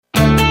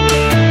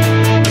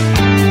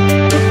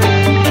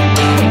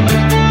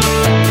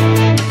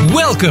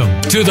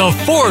Welcome to the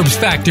Forbes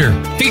Factor,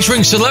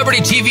 featuring celebrity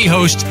TV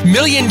host,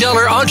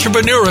 million-dollar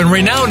entrepreneur, and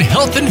renowned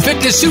health and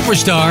fitness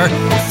superstar,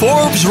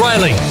 Forbes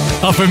Riley.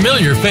 A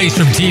familiar face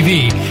from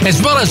TV,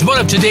 as well as one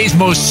of today's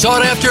most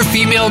sought-after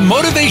female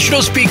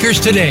motivational speakers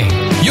today.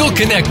 You'll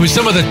connect with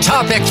some of the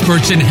top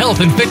experts in health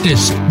and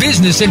fitness,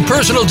 business and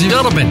personal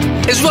development,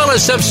 as well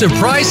as some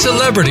surprise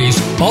celebrities,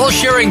 all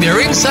sharing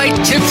their insight,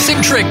 tips,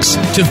 and tricks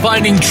to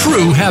finding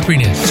true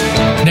happiness.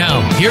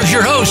 Now, here's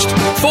your host,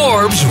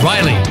 Forbes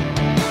Riley.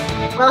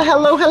 Well,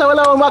 hello,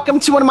 and welcome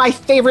to one of my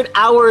favorite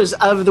hours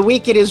of the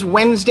week. It is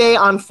Wednesday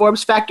on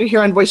Forbes Factor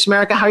here on Voice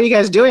America. How are you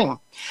guys doing?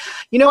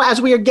 You know,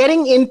 as we are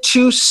getting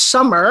into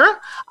summer,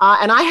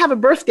 and I have a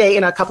birthday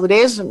in a couple of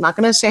days. I'm not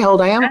going to say how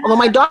old I am. Although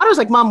my daughter's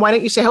like, Mom, why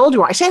don't you say how old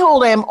you are? I say how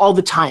old I am all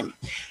the time.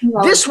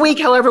 Well, this week,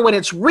 however, when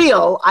it's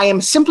real, I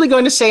am simply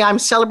going to say I'm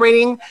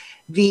celebrating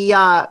the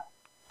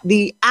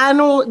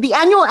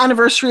annual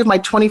anniversary of my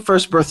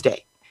 21st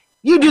birthday.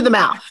 You do the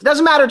math. It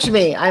doesn't matter to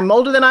me. I'm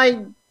older than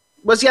I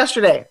was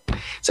yesterday.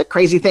 It's a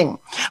crazy thing.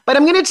 But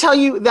I'm going to tell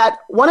you that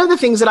one of the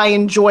things that I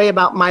enjoy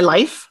about my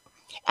life,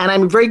 and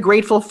I'm very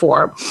grateful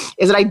for,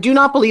 is that I do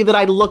not believe that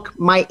I look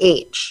my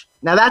age.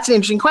 Now, that's an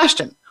interesting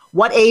question.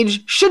 What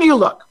age should you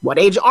look? What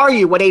age are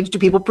you? What age do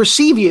people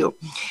perceive you?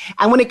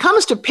 And when it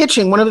comes to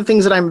pitching, one of the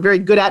things that I'm very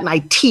good at, and I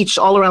teach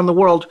all around the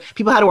world,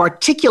 people how to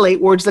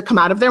articulate words that come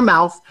out of their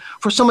mouth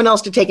for someone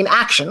else to take an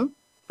action,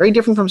 very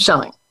different from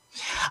selling.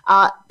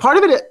 Part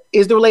of it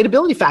is the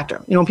relatability factor.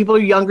 You know, when people are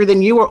younger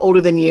than you or older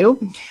than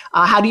you,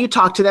 how do you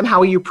talk to them? How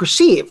are you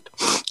perceived?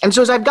 And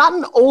so as I've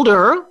gotten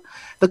older,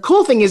 the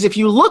cool thing is if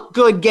you look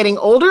good getting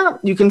older,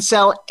 you can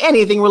sell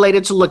anything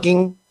related to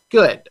looking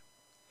good.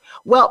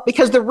 Well,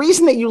 because the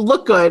reason that you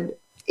look good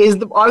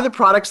are the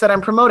products that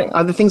I'm promoting,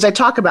 are the things I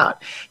talk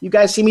about. You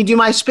guys see me do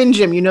my spin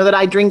gym. You know that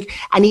I drink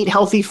and eat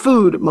healthy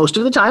food most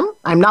of the time.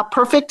 I'm not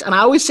perfect. And I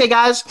always say,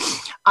 guys,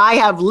 I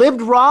have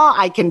lived raw.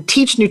 I can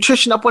teach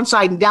nutrition up one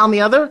side and down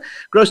the other.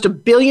 Grossed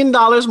 $1 billion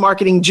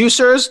marketing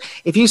juicers.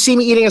 If you see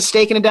me eating a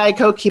steak and a Diet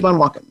Coke, keep on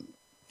walking.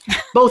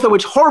 Both of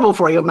which horrible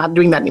for you. I'm not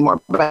doing that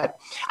anymore. But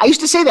I used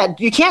to say that.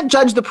 You can't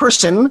judge the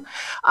person.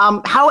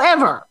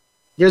 However,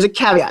 there's a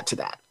caveat to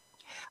that.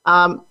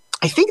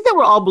 I think that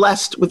we're all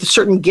blessed with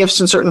certain gifts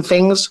and certain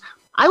things.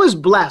 I was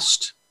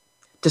blessed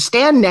to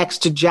stand next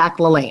to Jack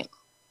LaLanne.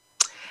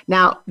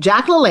 Now,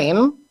 Jack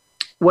LaLanne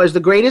was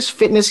the greatest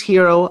fitness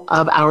hero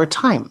of our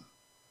time.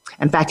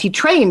 In fact, he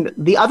trained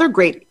the other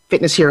great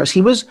fitness heroes.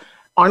 He was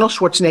Arnold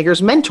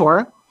Schwarzenegger's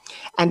mentor.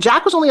 And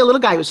Jack was only a little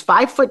guy. He was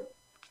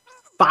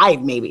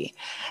 5'5", maybe.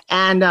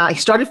 And he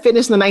started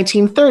fitness in the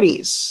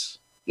 1930s.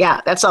 Yeah,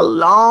 that's a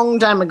long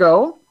time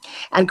ago.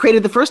 And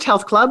created the first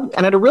health club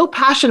and had a real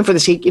passion for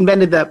this. He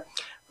invented the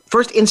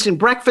first instant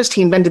breakfast.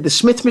 He invented the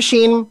Smith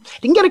machine.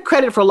 Didn't get a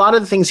credit for a lot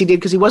of the things he did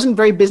because he wasn't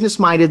very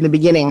business-minded in the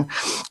beginning.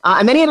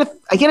 And then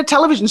he had a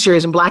television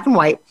series in black and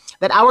white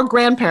that our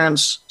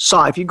grandparents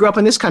saw, if you grew up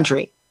in this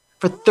country,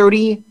 for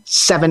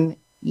 37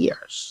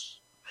 years.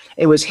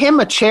 It was him,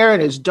 a chair,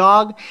 and his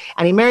dog.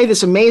 And he married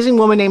this amazing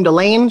woman named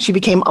Elaine. She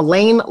became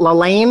Elaine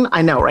LaLanne.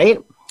 I know,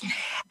 right?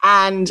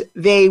 And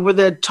they were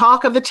the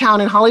talk of the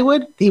town in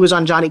Hollywood. He was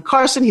on Johnny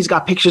Carson. He's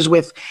got pictures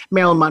with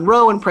Marilyn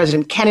Monroe and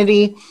President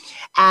Kennedy.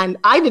 And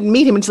I didn't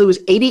meet him until he was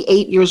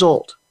 88 years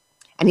old.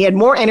 And he had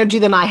more energy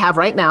than I have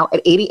right now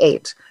at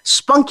 88.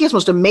 Spunkiest,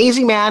 most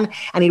amazing man.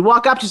 And he'd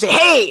walk up to say,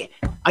 hey,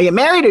 are you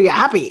married or are you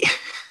happy?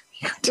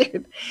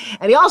 Dude.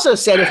 And he also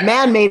said, if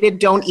man made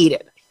it, don't eat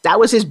it. That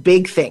was his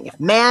big thing. If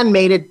man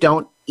made it,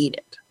 don't eat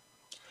it.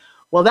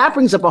 Well, that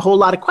brings up a whole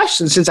lot of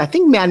questions since I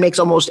think man makes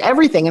almost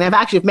everything. And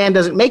if man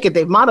doesn't make it,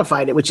 they've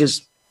modified it, which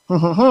is,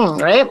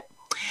 right?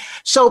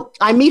 So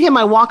I meet him.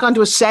 I walk onto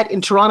a set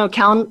in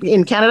Toronto,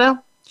 in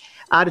Canada,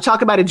 to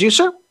talk about a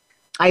juicer.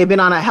 I have been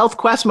on a health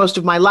quest most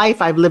of my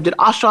life. I've lived at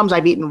ashrams.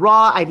 I've eaten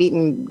raw. I've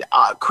eaten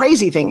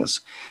crazy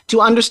things to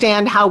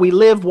understand how we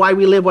live, why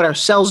we live, what our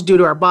cells do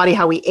to our body,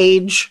 how we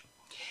age.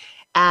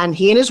 And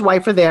he and his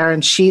wife are there,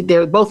 and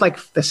they're both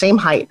like the same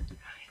height.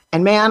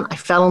 And man, I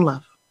fell in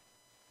love.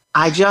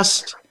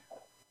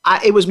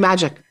 It was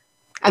magic.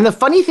 And the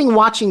funny thing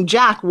watching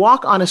Jack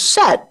walk on a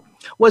set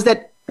was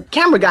that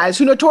camera guys,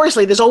 who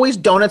notoriously, there's always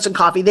donuts and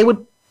coffee, they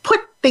would put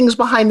things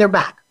behind their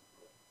back.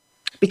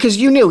 Because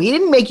you knew, he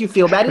didn't make you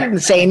feel bad, he didn't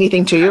say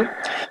anything to you,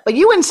 but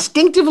you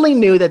instinctively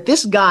knew that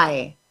this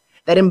guy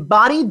that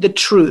embodied the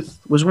truth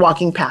was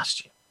walking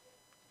past you.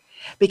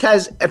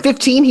 Because at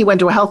 15, he went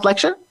to a health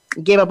lecture,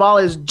 gave up all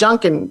his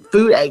junk and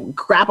food, and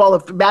crap, all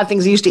the bad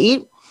things he used to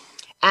eat.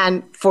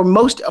 And for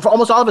almost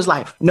all of his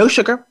life, no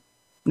sugar,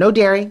 no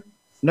dairy,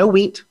 no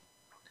wheat.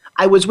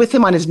 I was with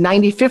him on his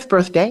 95th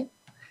birthday.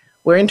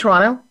 We're in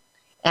Toronto,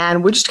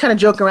 and we're just kind of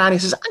joking around. He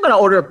says, I'm going to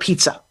order a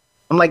pizza.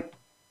 I'm like,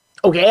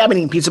 okay, I've been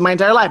eating pizza my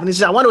entire life. And he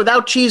says, I want it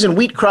without cheese and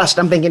wheat crust.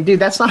 I'm thinking,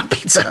 dude, that's not a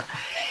pizza.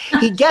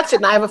 He gets it,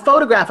 and I have a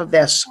photograph of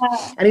this.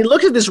 And he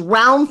looks at this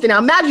round thing. Now,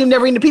 imagine you've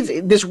never eaten a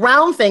pizza, this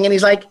round thing, and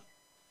he's like,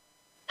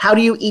 how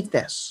do you eat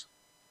this?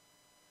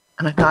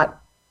 And I thought,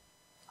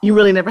 you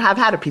really never have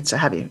had a pizza,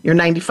 have you? You're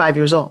 95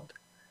 years old.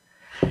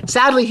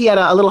 Sadly, he had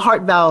a little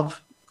heart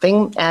valve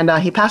thing. And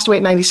he passed away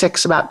at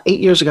 96 about 8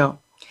 years ago.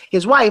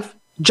 His wife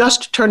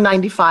just turned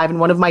 95, and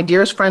one of my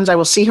dearest friends, I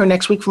will see her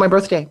next week for my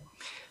birthday.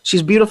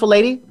 She's a beautiful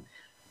lady,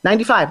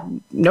 95,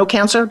 no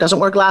cancer, doesn't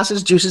wear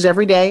glasses, juices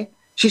every day.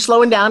 She's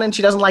slowing down and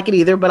she doesn't like it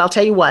either, but I'll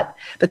tell you what,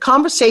 the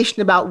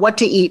conversation about what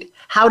to eat,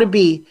 how to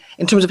be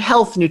in terms of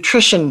health,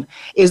 nutrition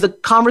is the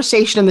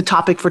conversation and the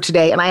topic for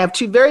today. And I have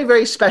two very,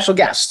 very special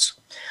guests.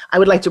 I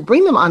would like to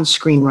bring them on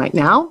screen right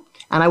now,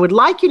 and I would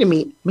like you to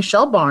meet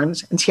Michelle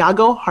Barnes and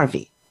Thiago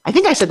Harvey. I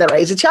think I said that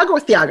right. Is it Thiago or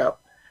Thiago?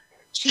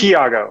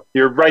 Thiago,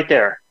 you're right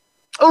there.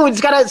 Oh,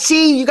 it's got a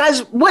C. You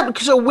guys, what?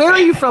 So where are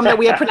you from that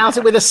we have pronounced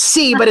it with a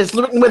C, but it's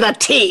written with a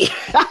T?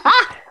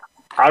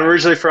 I'm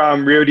originally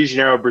from Rio de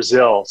Janeiro,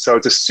 Brazil. So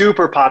it's a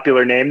super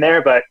popular name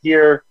there, but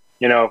here,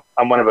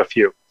 I'm one of a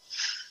few.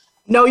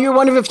 No, you're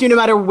one of a few no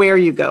matter where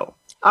you go.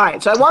 All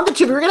right. So I want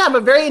we're going to have a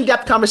very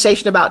in-depth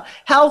conversation about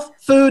health,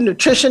 food,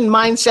 nutrition,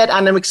 mindset.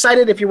 And I'm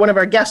excited if you're one of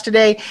our guests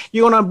today,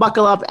 you're going to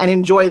buckle up and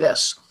enjoy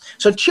this.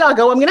 So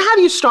Thiago, I'm going to have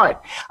you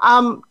start.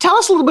 Tell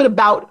us a little bit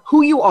about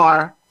who you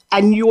are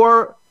and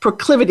your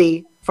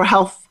proclivity for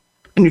health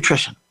and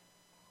nutrition.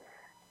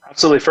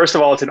 Absolutely. First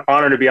of all, it's an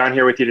honor to be on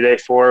here with you today,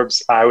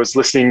 Forbes. I was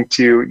listening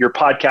to your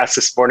podcast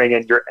this morning,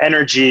 and your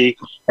energy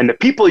and the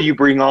people you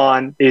bring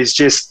on is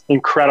just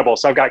incredible.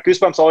 So I've got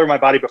goosebumps all over my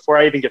body before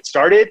I even get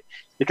started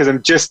because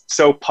I'm just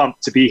so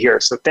pumped to be here.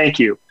 So thank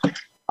you.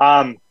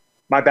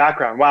 My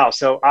background. Wow.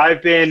 So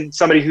I've been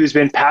somebody who's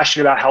been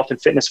passionate about health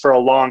and fitness for a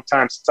long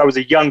time. Since I was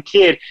a young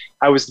kid,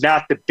 I was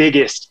not the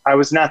biggest. I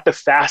was not the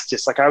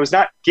fastest. I was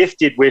not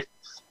gifted with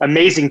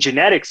amazing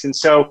genetics. And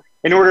so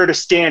in order to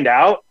stand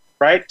out,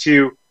 right,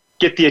 to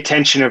get the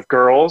attention of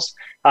girls,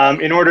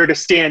 in order to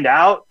stand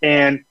out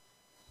and,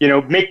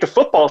 make the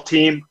football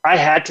team, I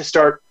had to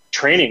start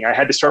training. I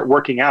had to start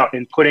working out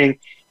and putting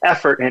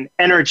effort and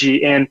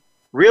energy and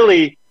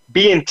really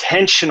be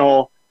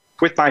intentional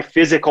with my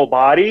physical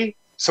body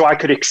so I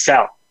could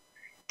excel.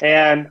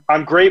 And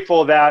I'm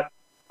grateful that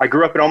I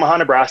grew up in Omaha,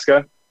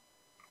 Nebraska.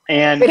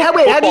 And how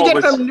did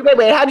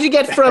you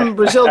get from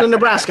Brazil to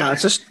Nebraska?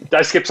 Did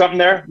I skip something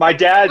there? My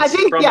dad's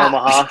from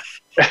Omaha.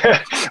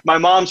 My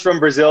mom's from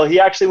Brazil. He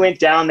actually went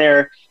down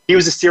there. He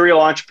was a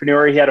serial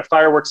entrepreneur. He had a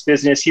fireworks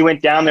business. He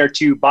went down there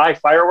to buy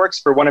fireworks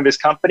for one of his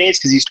companies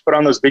because he used to put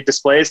on those big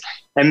displays,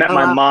 and met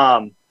my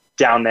mom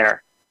down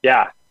there.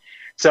 Yeah.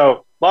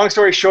 So long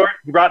story short,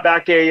 he brought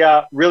back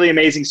a really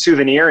amazing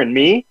souvenir in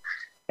me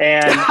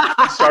and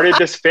started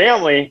this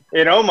family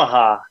in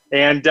Omaha.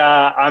 And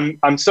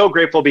I'm so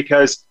grateful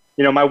because,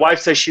 my wife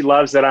says she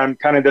loves that I'm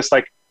kind of this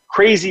like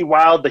crazy,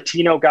 wild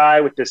Latino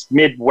guy with this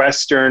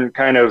Midwestern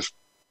kind of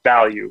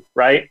value,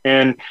 right?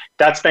 And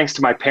that's thanks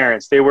to my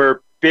parents. They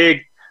were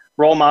big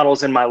role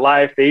models in my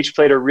life. They each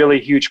played a really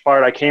huge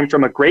part. I came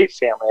from a great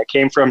family. I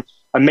came from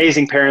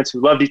amazing parents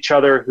who loved each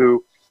other,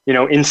 who,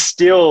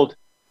 instilled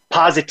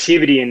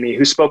positivity in me,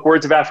 who spoke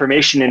words of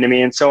affirmation into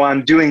me. And so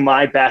I'm doing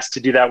my best to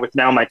do that with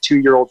now my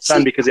 2-year-old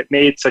son because it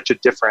made such a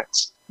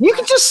difference. You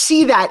can just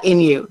see that in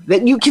you,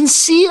 that you can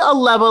see a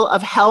level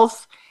of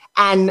health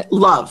and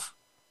love.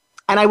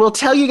 And I will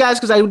tell you guys,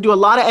 because I do a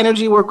lot of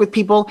energy work with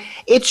people,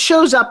 it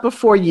shows up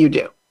before you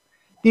do.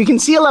 You can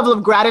see a level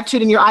of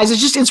gratitude in your eyes.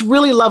 It's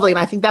really lovely. And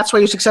I think that's why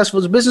you're successful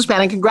as a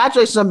businessman. And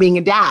congratulations on being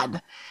a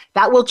dad.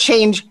 That will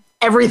change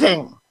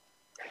everything.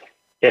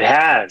 It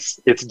has.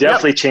 It's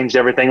definitely changed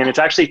everything. And it's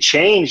actually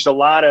changed a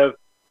lot of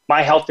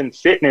my health and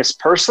fitness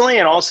personally,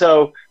 and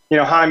also,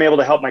 how I'm able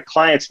to help my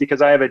clients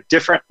because I have a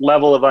different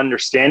level of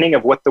understanding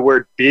of what the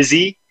word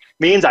busy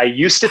means. I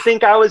used to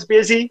think I was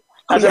busy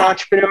as an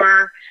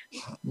entrepreneur.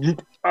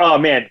 Oh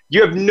man,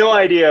 you have no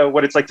idea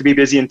what it's like to be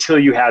busy until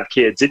you have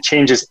kids. It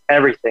changes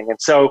everything. And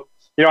so,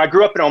 I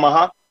grew up in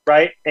Omaha,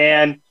 right?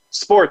 And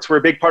sports were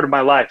a big part of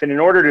my life. And in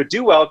order to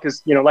do well,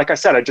 because, like I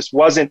said, I just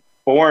wasn't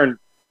born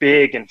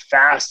big and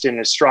fast and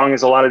as strong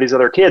as a lot of these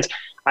other kids,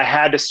 I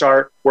had to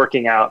start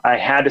working out. I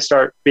had to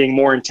start being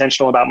more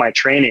intentional about my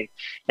training.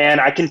 And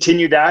I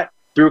continued that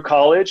through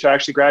college. I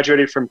actually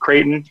graduated from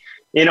Creighton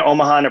in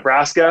Omaha,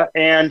 Nebraska.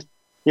 And,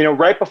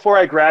 right before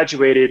I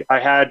graduated, I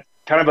had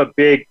kind of a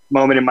big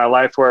moment in my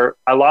life where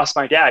I lost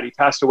my dad. He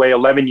passed away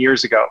 11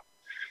 years ago.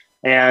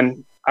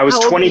 And I was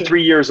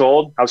 23 years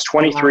old. I was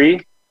 23.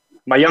 Wow.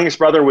 My youngest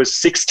brother was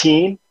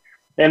 16.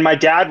 And my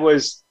dad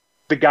was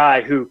the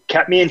guy who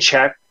kept me in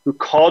check, who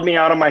called me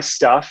out on my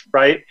stuff,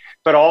 right?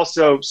 But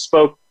also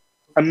spoke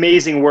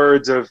amazing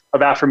words of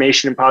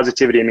affirmation and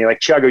positivity to me. Like,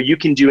 Thiago, you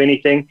can do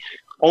anything.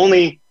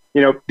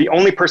 The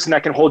only person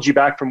that can hold you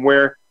back from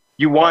where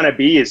you want to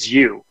be is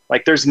you.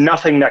 Like, there's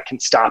nothing that can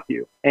stop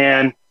you.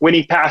 And when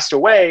he passed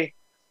away,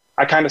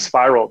 I kind of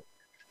spiraled.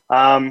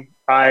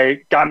 I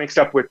got mixed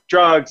up with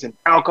drugs and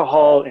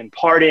alcohol and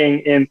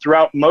partying. And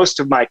throughout most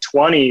of my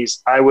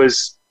 20s,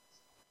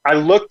 I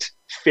looked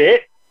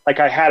fit. Like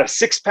I had a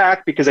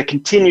 6-pack because I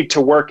continued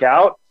to work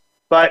out,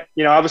 but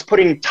I was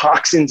putting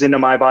toxins into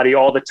my body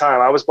all the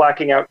time. I was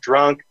blacking out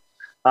drunk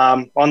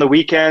on the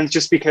weekends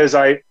just because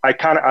I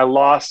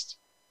lost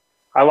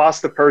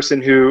the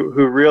person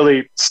who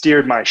really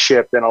steered my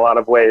ship in a lot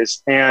of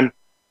ways. And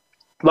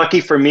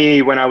lucky for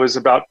me, when I was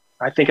about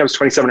I think I was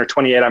 27 or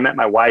 28, I met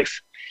my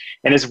wife.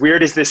 And as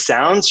weird as this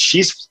sounds,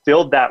 she's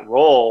filled that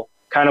role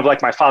kind of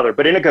like my father,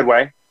 but in a good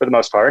way for the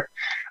most part.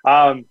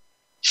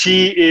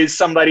 She is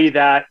somebody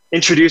that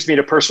introduced me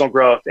to personal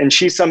growth. And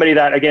she's somebody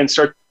that, again,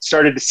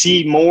 started to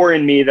see more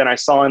in me than I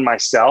saw in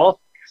myself.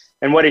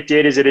 And what it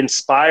did is it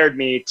inspired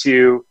me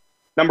to,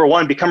 number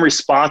one, become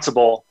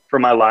responsible for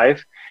my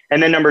life.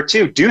 And then number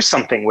two, do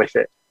something with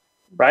it,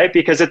 right?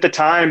 Because at the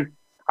time,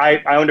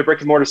 I owned a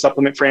brick and mortar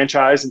supplement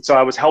franchise. And so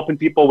I was helping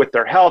people with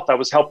their health. I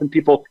was helping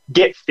people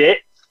get fit.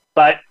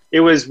 But it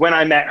was when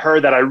I met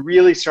her that I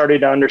really started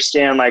to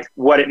understand like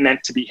what it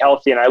meant to be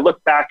healthy. And I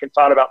looked back and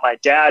thought about my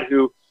dad,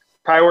 who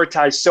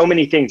prioritized so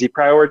many things. He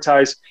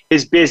prioritized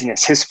his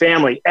business, his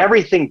family,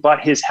 everything but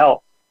his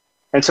health.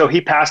 And so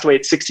he passed away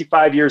at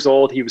 65 years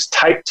old. He was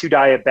type 2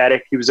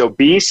 diabetic. He was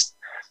obese.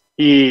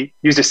 He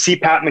used a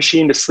CPAP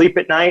machine to sleep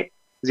at night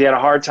because he had a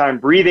hard time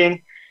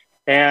breathing.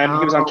 And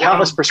he was on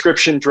countless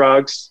prescription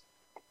drugs.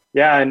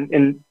 Yeah.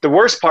 And the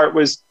worst part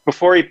was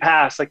before he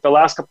passed, like the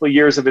last couple of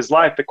years of his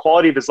life, the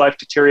quality of his life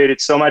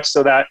deteriorated so much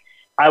so that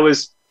I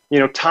was,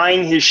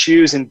 tying his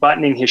shoes and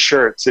buttoning his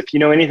shirts. If you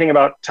know anything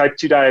about type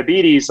 2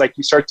 diabetes, like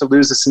you start to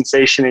lose the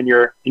sensation in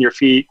your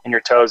feet and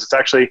your toes. It's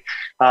actually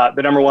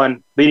the number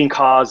one leading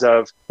cause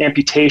of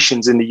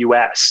amputations in the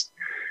US.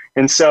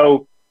 And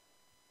so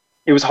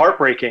it was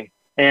heartbreaking.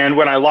 And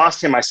when I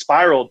lost him, I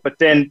spiraled, but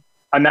then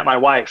I met my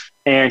wife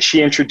and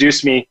she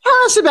introduced me.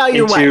 Tell us about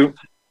your wife.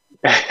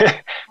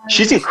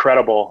 She's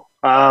incredible.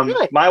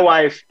 Really? My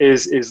wife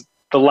is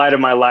the light of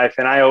my life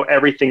and I owe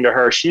everything to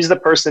her. She's the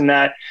person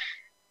that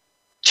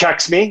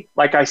checks me.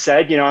 Like I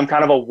said, I'm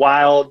kind of a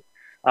wild,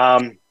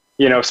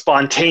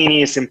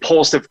 spontaneous,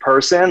 impulsive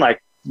person,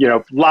 like,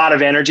 a lot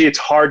of energy. It's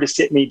hard to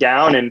sit me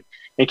down and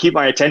keep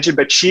my attention,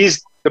 but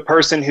she's the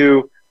person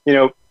who,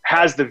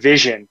 has the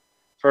vision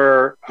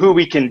for who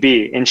we can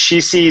be. And she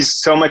sees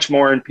so much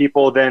more in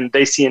people than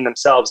they see in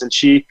themselves. And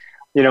she,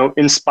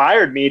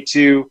 inspired me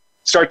to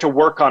start to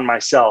work on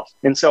myself.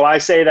 And so I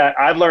say that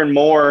I've learned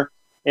more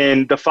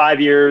in the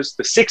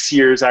 6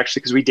 years, actually,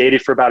 because we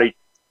dated for about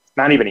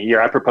not even a year.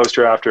 I proposed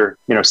to her after,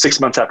 6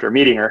 months after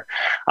meeting her.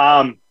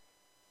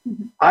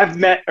 I've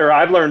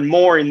learned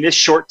more in this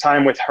short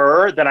time with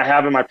her than I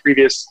have in my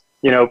previous,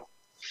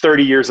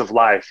 30 years of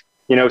life.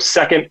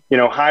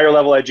 Higher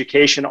level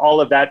education,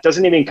 all of that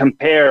doesn't even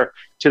compare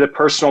to the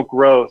personal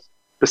growth,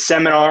 the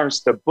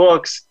seminars, the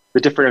books, the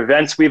different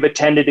events we've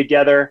attended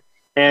together.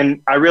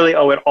 And I really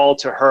owe it all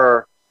to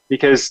her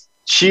because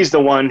she's the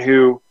one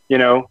who,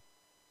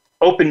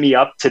 opened me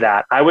up to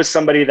that. I was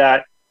somebody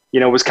that,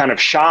 was kind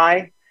of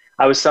shy.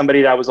 I was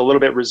somebody that was a little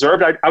bit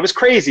reserved. I was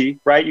crazy,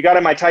 right? You got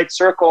in my tight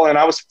circle and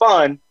I was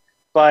fun,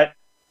 but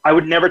I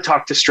would never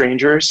talk to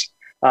strangers.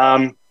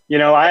 I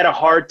had a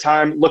hard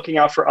time looking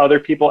out for other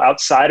people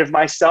outside of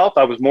myself.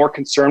 I was more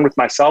concerned with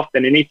myself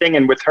than anything.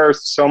 And with her,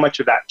 so much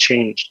of that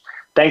changed.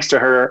 Thanks to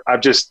her,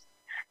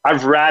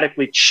 I've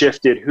radically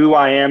shifted who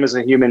I am as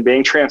a human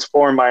being,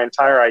 transformed my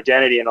entire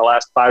identity in the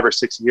last 5 or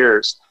 6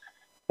 years.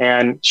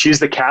 And she's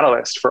the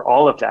catalyst for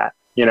all of that.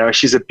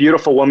 She's a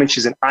beautiful woman.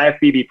 She's an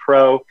IFBB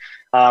pro,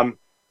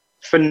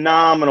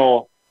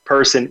 phenomenal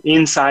person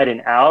inside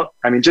and out.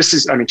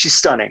 She's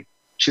stunning.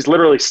 She's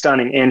literally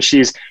stunning. And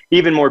she's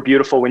even more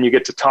beautiful when you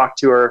get to talk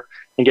to her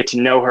and get to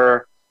know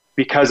her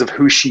because of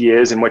who she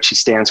is and what she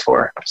stands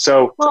for.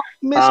 So,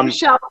 Michelle,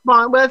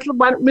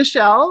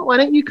 Michelle, why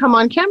don't you come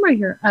on camera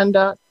here and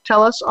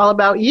tell us all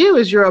about you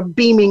as you're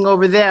beaming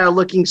over there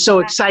looking so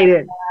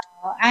excited.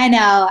 I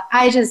know.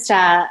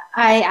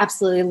 I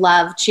absolutely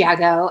love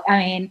Thiago.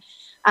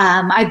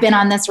 I've been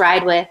on this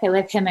ride with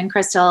him and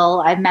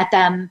Crystal. I've met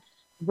them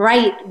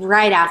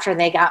right after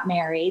they got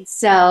married.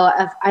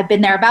 So I've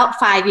been there about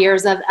 5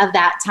 years of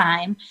that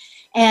time.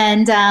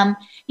 And,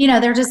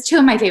 they're just two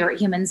of my favorite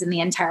humans in the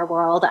entire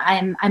world.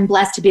 I'm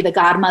blessed to be the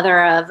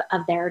godmother of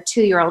their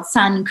 2-year-old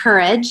son,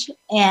 Courage.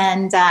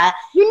 And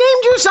you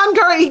named your son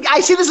Courage. I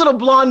see this little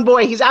blonde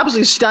boy. He's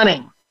absolutely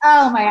stunning.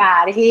 Oh my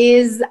God.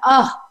 He's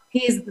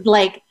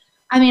like,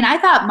 I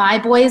thought my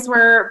boys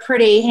were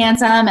pretty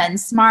handsome and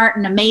smart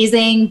and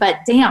amazing, but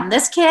damn,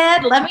 this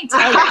kid, let me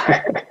tell you,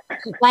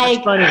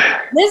 like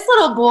this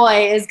little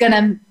boy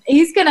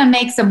he's gonna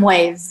make some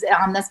waves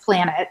on this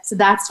planet. So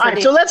that's all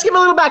right. So let's give a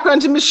little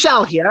background to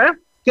Michelle here,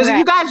 because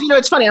you guys,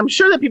 it's funny. I'm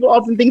sure that people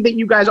often think that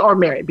you guys are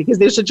married because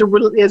there's such a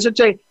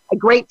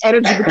great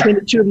energy between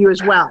the two of you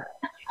as well.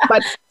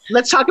 But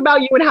let's talk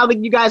about you and how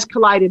you guys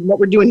collided and what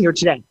we're doing here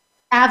today.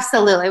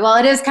 Absolutely. Well,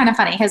 it is kind of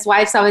funny. His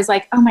wife's always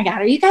like, "Oh my God,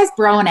 are you guys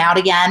broing out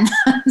again?"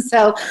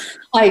 So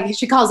like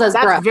she calls us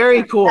bro. That's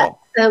very cool.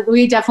 So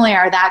we definitely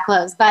are that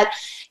close. But,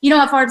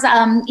 Forbes,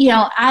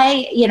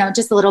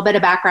 just a little bit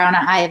of background.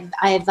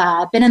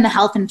 I've been in the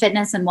health and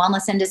fitness and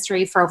wellness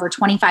industry for over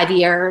 25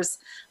 years.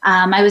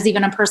 I was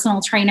even a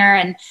personal trainer,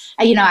 and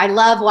I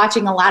love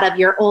watching a lot of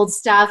your old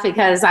stuff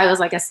because I was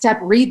like a step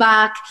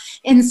Reebok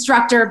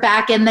instructor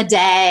back in the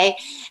day.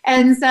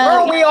 And so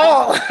weren't we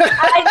all?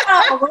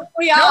 I know, weren't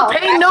we all? No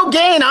pain, no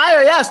gain.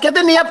 IRS, get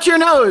the knee up to your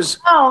nose.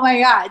 Oh my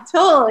God,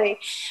 totally.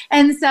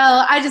 And so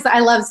I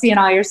love seeing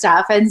all your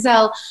stuff. And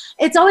so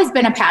it's always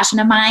been a passion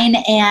of mine.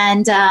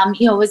 And,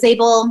 was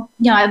able,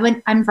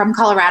 I'm from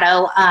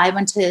Colorado. I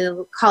went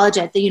to college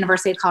at the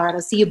University of Colorado,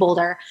 CU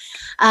Boulder.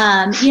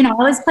 I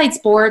always played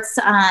sports.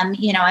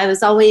 I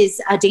was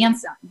always a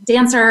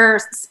dancer,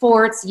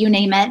 sports, you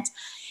name it.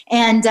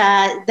 And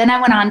then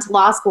I went on to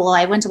law school.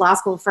 I went to law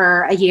school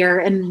for a year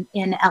in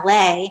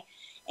LA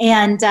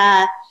and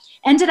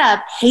ended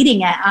up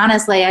hating it.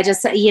 Honestly, I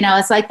just,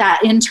 it's like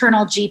that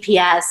internal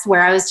GPS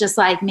where I was just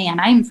like, man,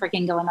 I'm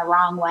freaking going the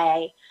wrong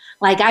way.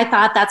 Like I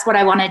thought that's what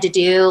I wanted to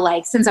do.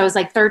 Like since I was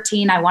like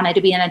 13, I wanted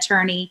to be an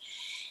attorney.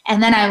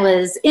 And then I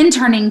was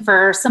interning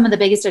for some of the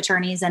biggest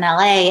attorneys in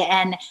LA,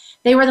 and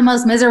they were the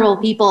most miserable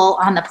people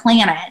on the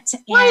planet.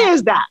 Why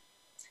is that?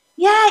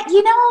 Yeah,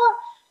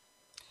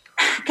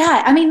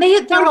 God, I mean,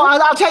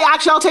 I'll tell you.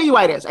 Actually, I'll tell you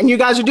why it is. And you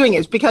guys are doing it.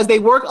 It's because they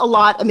work a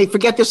lot and they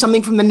forget there's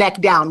something from the neck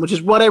down, which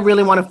is what I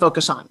really want to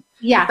focus on.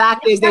 Yeah. The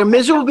fact is they're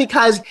miserable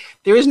because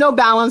there is no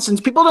balance,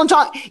 and people don't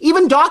talk.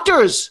 Even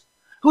doctors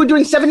who are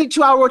doing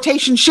 72-hour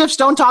rotation shifts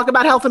don't talk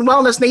about health and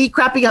wellness, and they eat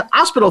crappy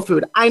hospital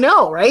food. I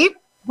know, right?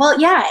 Well,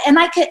 yeah. And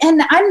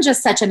I'm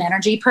just such an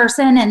energy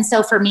person. And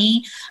so for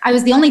me, I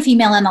was the only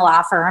female in the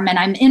law firm, and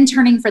I'm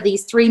interning for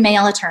these 3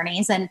 male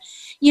attorneys. And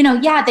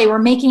they were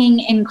making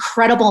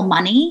incredible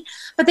money,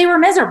 but they were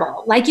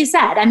miserable. Like you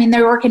said, I mean,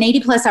 they were working 80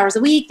 plus hours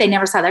a week. They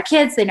never saw their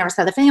kids. They never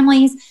saw their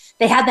families.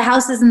 They had the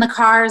houses and the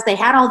cars. They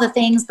had all the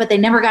things, but they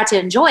never got to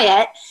enjoy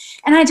it.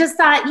 And I just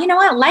thought, you know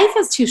what? Life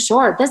is too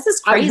short. This is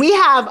crazy. We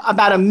have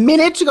about a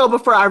minute to go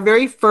before our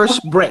very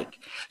first break.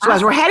 So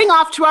as we're heading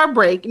off to our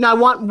break, now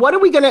what are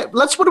we going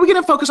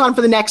to focus on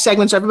for the next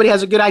segment so everybody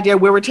has a good idea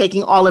where we're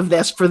taking all of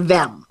this for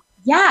them?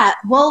 Yeah,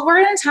 well,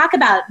 we're going to talk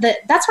about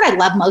that's what I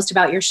love most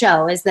about your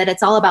show is that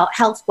it's all about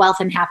health, wealth,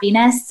 and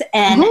happiness.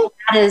 And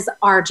that is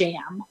our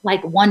jam,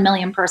 like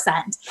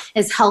 1,000,000%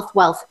 is health,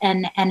 wealth,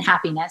 and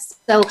happiness.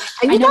 So,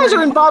 and you guys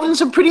are involved in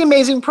some pretty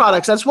amazing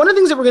products. That's one of the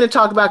things that we're going to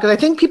talk about, because I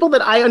think people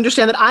that I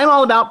understand that I'm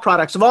all about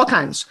products of all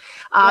kinds.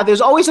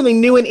 There's always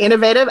something new and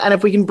innovative. And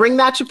if we can bring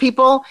that to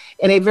people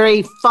in a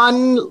very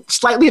fun,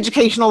 slightly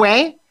educational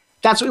way,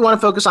 that's what we want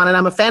to focus on. And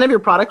I'm a fan of your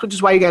product, which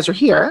is why you guys are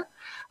here.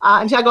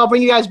 And Thiago, I'll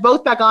bring you guys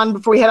both back on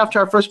before we head off to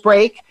our first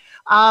break.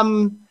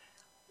 Thiago,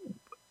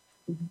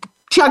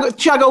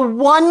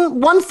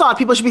 one thought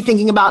people should be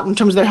thinking about in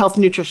terms of their health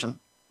and nutrition.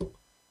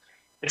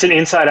 It's an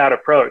inside-out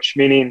approach,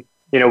 meaning,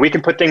 we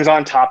can put things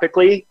on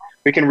topically.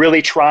 We can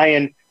really try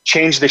and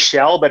change the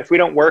shell, but if we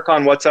don't work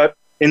on what's up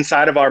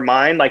inside of our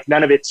mind, like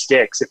none of it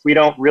sticks. If we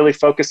don't really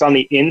focus on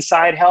the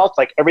inside health,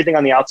 like everything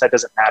on the outside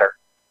doesn't matter.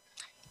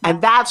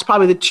 And that's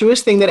probably the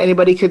truest thing that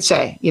anybody could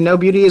say.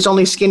 Beauty is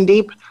only skin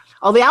deep.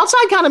 Oh, the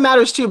outside kind of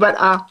matters too, but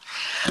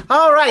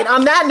all right.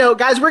 On that note,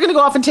 guys, we're going to go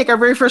off and take our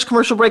very first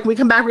commercial break. When we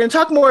come back, we're going to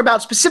talk more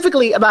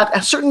specifically about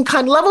a certain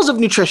kind of levels of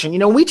nutrition.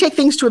 We take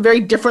things to a very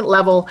different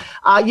level.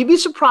 You'd be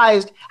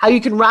surprised how you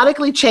can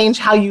radically change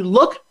how you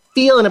look,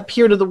 feel, and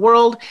appear to the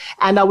world.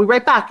 And we'll be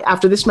right back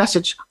after this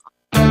message.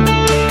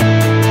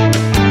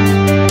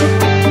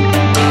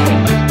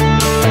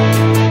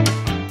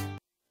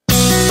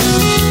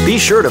 Be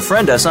sure to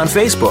friend us on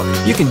Facebook.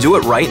 You can do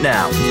it right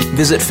now.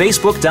 Visit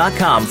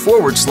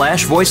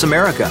facebook.com/Voice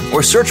America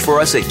or search for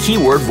us at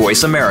keyword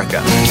Voice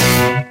America.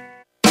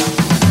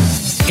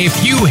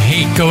 If you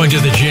hate going to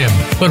the gym,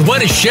 but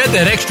want to shed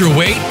that extra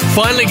weight,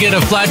 finally get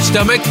a flat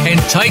stomach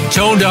and tight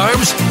toned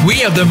arms, we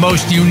have the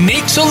most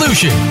unique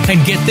solution.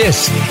 And get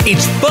this,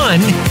 it's fun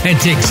and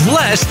takes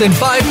less than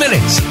 5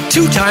 minutes,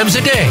 2 times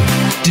a day.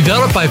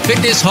 Developed by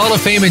Fitness Hall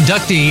of Fame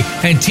inductee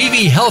and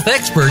TV health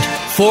expert,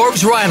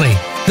 Forbes Riley.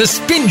 The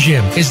Spin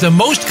Gym is the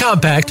most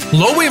compact,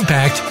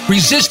 low-impact,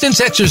 resistance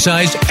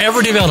exercise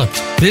ever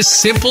developed. This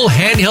simple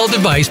handheld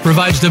device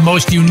provides the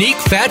most unique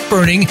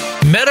fat-burning,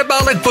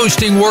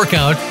 metabolic-boosting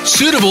workout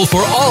suitable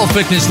for all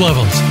fitness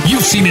levels.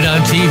 You've seen it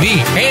on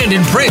TV and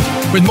in print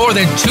with more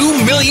than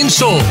 2 million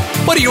sold.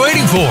 What are you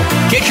waiting for?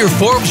 Get your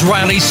Forbes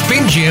Riley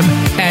Spin Gym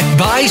at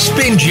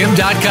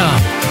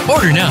buyspingym.com.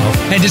 Order now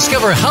and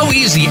discover how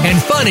easy and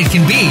fun it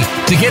can be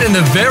to get in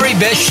the very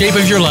best shape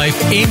of your life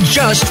in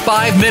just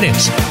 5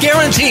 minutes.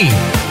 Guaranteed.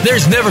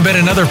 There's never been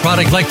another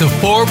product like the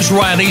Forbes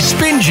Riley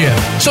Spin Gym.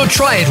 So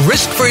try it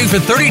risk-free for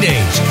 30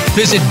 days.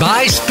 Visit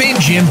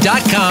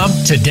buyspingym.com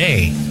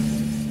today.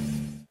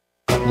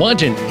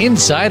 Want an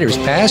insider's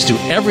pass to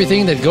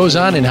everything that goes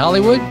on in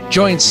Hollywood?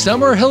 Join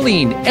Summer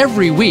Helene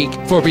every week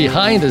for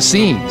Behind the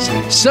Scenes.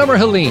 Summer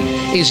Helene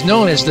is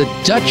known as the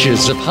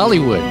Duchess of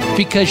Hollywood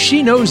because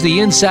she knows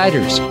the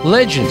insiders,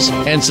 legends,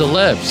 and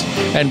celebs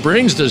and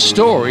brings the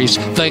stories,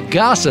 the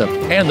gossip,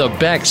 and the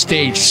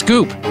backstage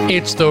scoop.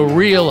 It's the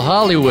real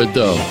Hollywood,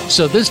 though,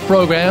 so this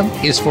program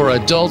is for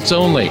adults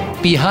only.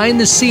 Behind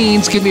the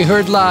Scenes can be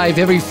heard live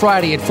every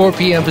Friday at 4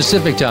 p.m.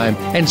 Pacific Time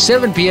and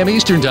 7 p.m.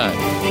 Eastern Time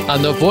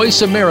on the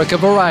Voice America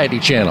Variety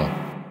Channel.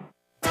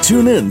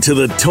 Tune in to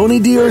the Tony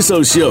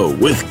D'Urso Show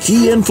with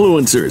key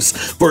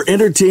influencers for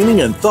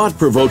entertaining and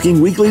thought-provoking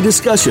weekly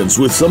discussions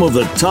with some of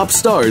the top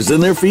stars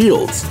in their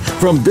fields.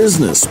 From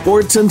business,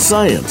 sports, and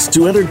science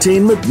to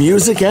entertainment,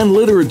 music, and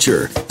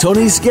literature,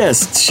 Tony's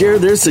guests share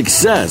their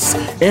success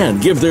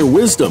and give their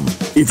wisdom.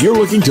 If you're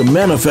looking to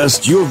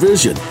manifest your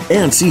vision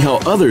and see how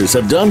others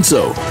have done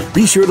so,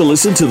 be sure to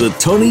listen to the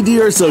Tony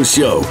D'Urso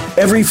Show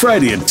every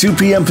Friday at 2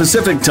 p.m.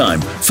 Pacific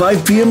Time,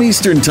 5 p.m.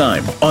 Eastern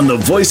Time on the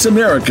Voice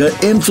America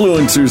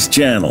Influencers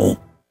Channel.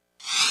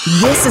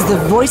 This is the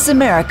Voice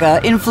America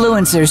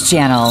Influencers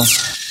Channel.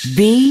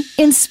 Be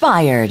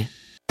inspired.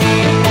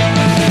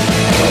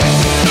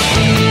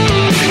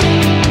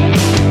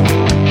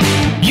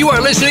 You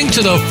are listening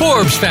to The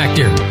Forbes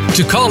Factor.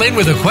 To call in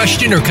with a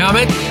question or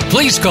comment,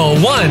 please call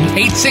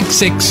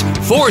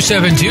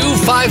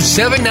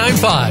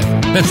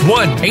 1-866-472-5795. That's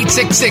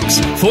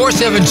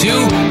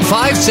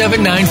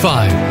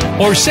 1-866-472-5795.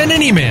 Or send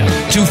an email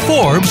to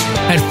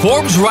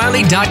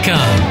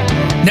Forbes@ForbesRiley.com.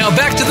 Now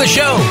back to the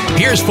show.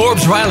 Here's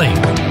Forbes Riley.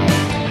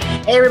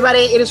 Hey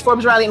everybody, it is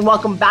Forbes Riley and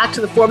welcome back to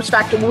the Forbes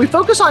Factor, where we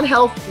focus on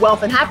health,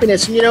 wealth, and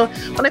happiness. And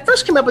when I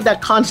first came up with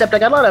that concept, I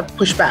got a lot of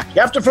pushback.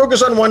 You have to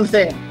focus on one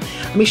thing.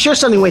 Let me share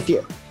something with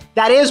you.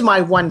 That is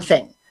my one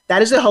thing.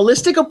 That is a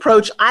holistic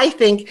approach, I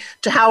think,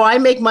 to how I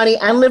make money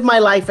and live my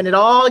life, and it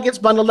all gets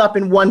bundled up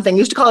in one thing. I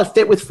used to call it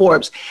Fit with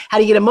Forbes. How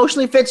to get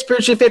emotionally fit,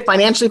 spiritually fit,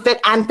 financially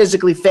fit, and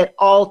physically fit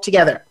all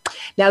together.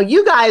 Now,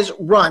 you guys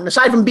run,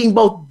 aside from being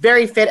both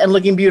very fit and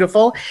looking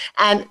beautiful,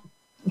 and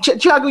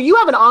Thiago, you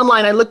have an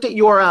online, I looked at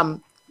your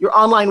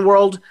online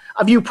world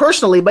of you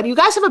personally, but you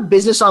guys have a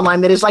business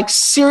online that is like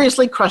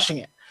seriously crushing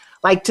it,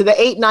 like to the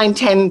 8, 9,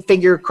 10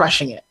 figure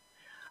crushing it.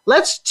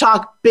 Let's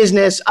talk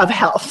business of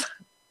health.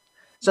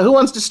 So who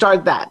wants to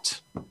start that?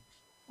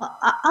 Well,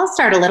 I'll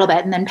start a little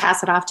bit and then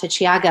pass it off to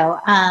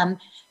Thiago.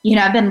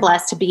 I've been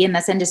blessed to be in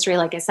this industry,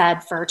 like I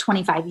said, for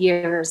 25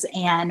 years,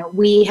 and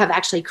we have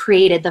actually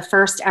created the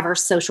first ever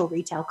social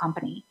retail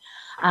company.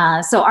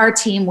 So our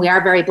team, we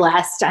are very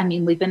blessed. I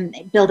mean, we've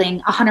been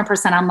building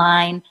 100%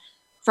 online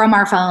from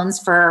our phones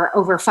for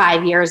over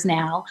 5 years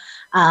now.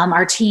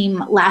 Our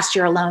team last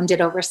year alone did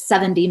over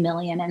 70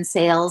 million in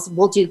sales.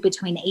 We'll do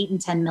between 8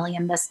 and 10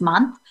 million this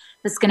month.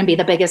 This is going to be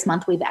the biggest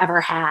month we've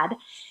ever had.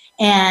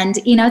 And,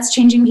 it's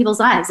changing people's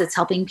lives. It's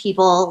helping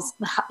people,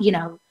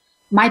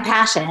 my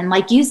passion,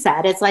 like you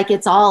said, it's like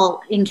it's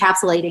all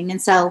encapsulating.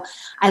 And so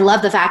I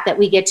love the fact that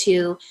we get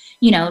to,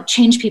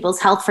 change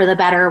people's health for the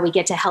better. We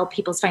get to help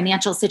people's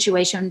financial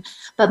situation.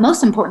 But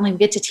most importantly, we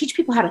get to teach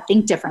people how to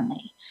think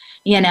differently.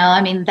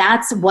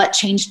 That's what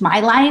changed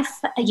my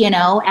life,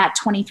 at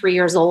 23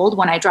 years old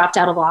when I dropped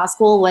out of law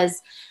school,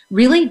 was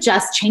really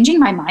just changing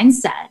my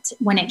mindset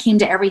when it came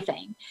to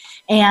everything.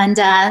 And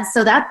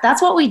so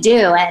that's what we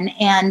do.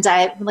 And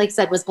I, like I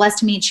said, was blessed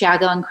to meet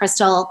Thiago and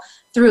Crystal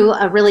through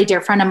a really dear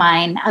friend of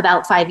mine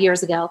about 5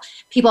 years ago.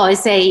 People always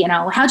say,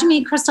 how'd you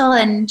meet Crystal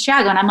and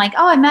Thiago? And I'm like,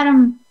 I met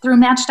him through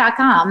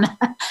Match.com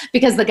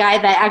because the guy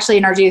that actually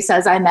introduced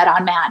us, I met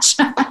on Match.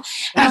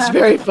 That's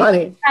very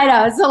funny. I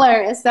know, it's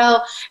hilarious.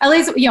 So at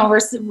least, we're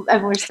so.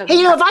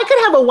 Hey, if I could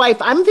have a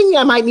wife, I'm thinking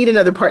I might need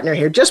another partner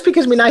here, just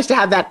because it'd be nice to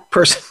have that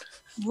person.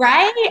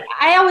 Right?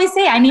 I always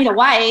say I need a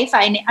wife.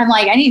 I'm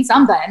like, I need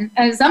something.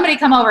 Somebody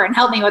come over and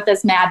help me with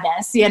this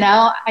madness,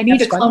 I need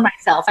to clone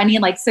myself. I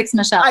need like 6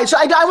 Michelle. All right, so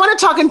I want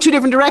to talk in 2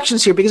 different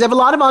directions here, because I have a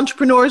lot of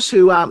entrepreneurs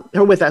who are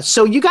with us.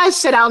 So you guys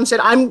set out and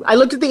said, I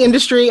looked at the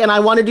industry and I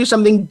want to do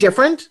something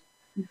different.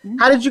 Mm-hmm.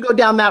 How did you go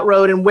down that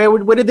road, and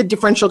where did the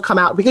differential come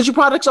out? Because your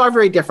products are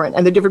very different,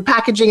 and they're different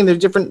packaging and they're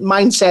different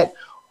mindset.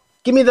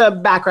 Give me the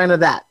background of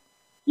that.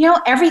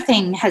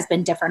 Everything has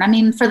been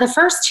different. For the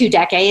first 2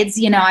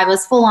 decades, I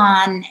was full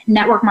on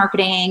network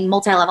marketing,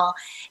 multi-level.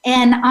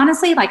 And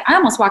honestly, I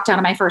almost walked out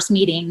of my first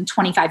meeting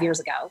 25 years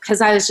ago, because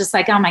I was just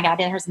like, oh my God,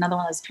 here's another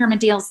one of those pyramid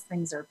deals.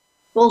 Things are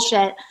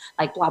bullshit,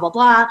 like blah, blah,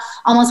 blah.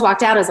 Almost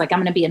walked out. I was like, I'm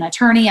going to be an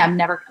attorney.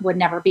 Would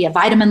never be a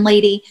vitamin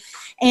lady.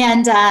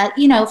 And,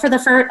 for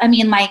the first,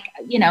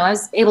 I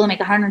was able to make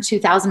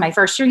 $102,000 my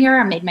first year.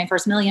 I made my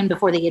first $1 million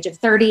before the age of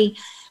 30,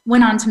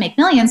 went on to make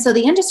millions. So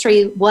the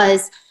industry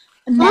was...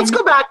 Let's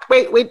go back.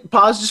 Wait,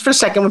 pause just for a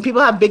second. When people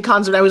have big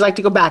concepts, I always like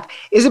to go back.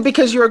 Is it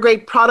because you're a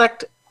great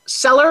product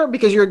seller?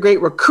 Because you're a great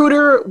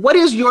recruiter? What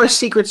is your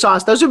secret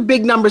sauce? Those are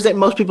big numbers that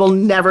most people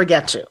never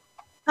get to.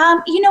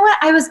 You know what?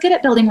 I was good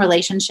at building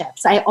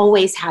relationships. I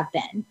always have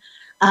been.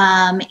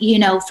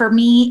 For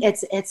me,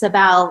 it's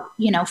about,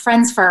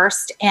 friends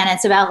first, and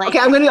it's about Okay,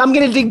 I'm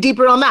gonna dig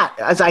deeper on that,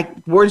 as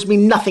words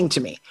mean nothing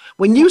to me.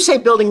 When you say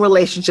building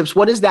relationships,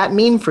 what does that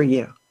mean for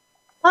you?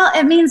 Well,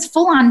 it means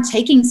full on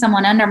taking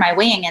someone under my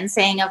wing and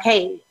saying,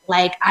 okay,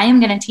 I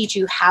am going to teach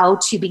you how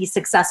to be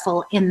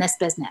successful in this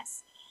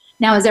business.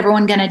 Now, is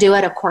everyone going to do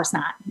it? Of course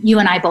not. You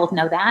and I both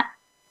know that.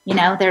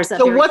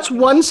 So what's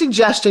one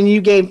suggestion you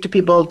gave to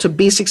people to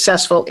be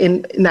successful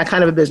in that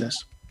kind of a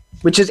business,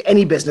 which is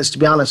any business, to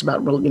be honest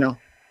about,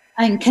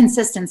 And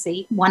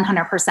consistency,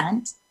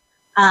 100%.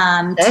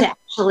 To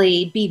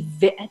actually be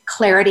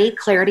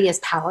clarity is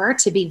power,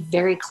 to be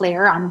very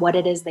clear on what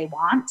it is they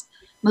want.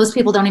 Most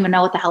people don't even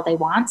know what the hell they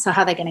want. So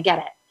how are they going to get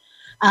it?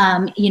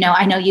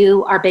 I know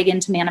you are big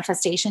into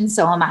manifestation.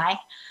 So am I.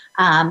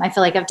 I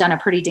feel like I've done a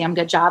pretty damn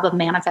good job of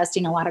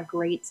manifesting a lot of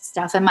great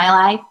stuff in my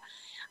life.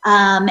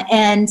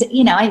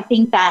 I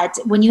think that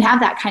when you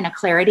have that kind of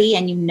clarity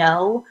and you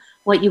know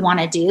what you want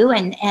to do,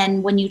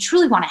 and when you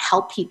truly want to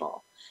help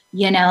people,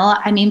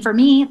 for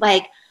me,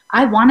 like,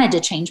 I wanted to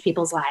change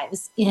people's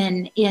lives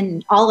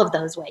in all of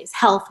those ways,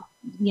 health,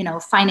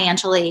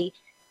 financially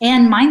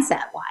and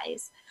mindset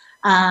wise.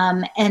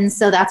 And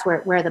so that's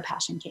where the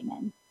passion came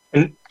in.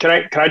 And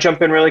can I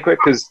jump in really quick?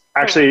 Because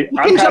actually, you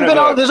can jump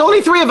in. There's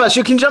only 3 of us.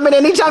 You can jump in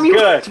anytime you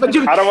want.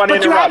 Good. I don't want to interrupt.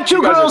 But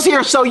you have 2 girls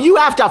here, so you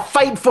have to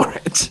fight for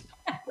it.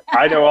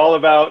 I know all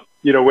about,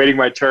 waiting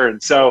my turn.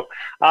 So,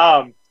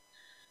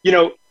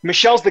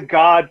 Michelle's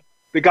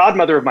the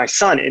godmother of my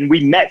son, and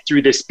we met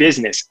through this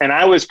business. And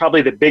I was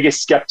probably the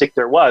biggest skeptic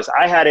there was.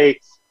 I had a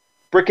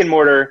brick and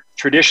mortar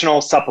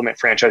traditional supplement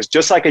franchise,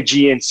 just like a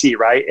GNC,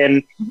 right?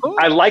 And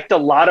I liked a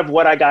lot of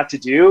what I got to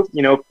do.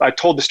 I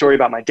told the story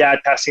about my dad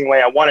passing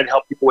away. I wanted to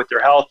help people with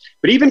their health.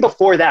 But even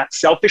before that,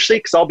 selfishly,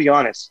 because I'll be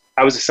honest,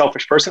 I was a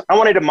selfish person. I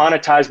wanted to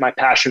monetize my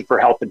passion for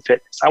health and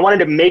fitness. I wanted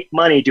to make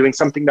money doing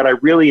something that I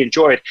really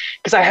enjoyed,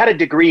 because I had a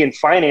degree in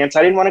finance.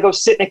 I didn't want to go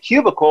sit in a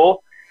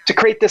cubicle to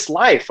create this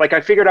life. Like, I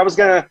figured I was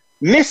going to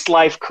miss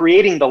life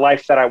creating the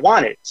life that I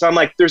wanted. So I'm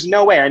like, there's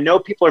no way. I know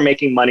people are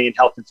making money in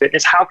health and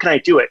fitness. How can I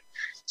do it?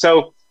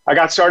 So I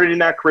got started in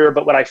that career.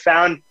 But what I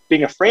found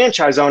being a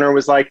franchise owner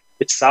was, like,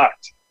 it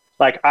sucked.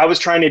 Like, I was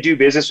trying to do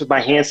business with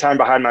my hands tied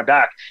behind my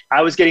back.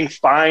 I was getting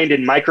fined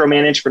and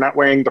micromanaged for not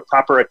wearing the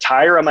proper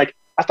attire. I'm like,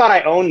 I thought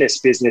I owned this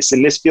business,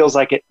 and this feels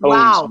like it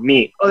owns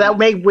me. Oh, that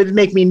would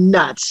make me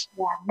nuts.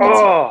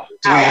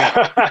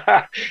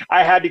 I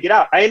had to get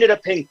out. I ended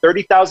up paying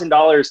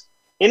 $30,000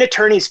 in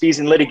attorney's fees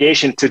and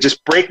litigation to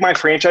just break my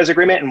franchise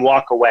agreement and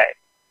walk away.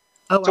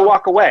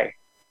 Walk away.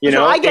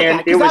 So I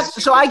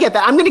get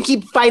that. I'm going to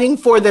keep fighting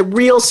for the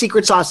real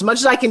secret sauce as much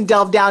as I can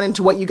delve down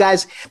into what you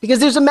guys, because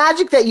there's a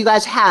magic that you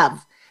guys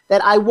have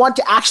that I want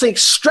to actually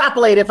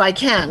extrapolate, if I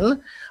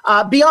can,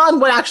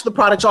 beyond what actually the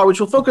products are, which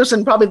we'll focus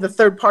on probably the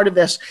third part of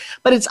this.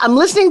 But I'm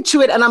listening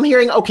to it and I'm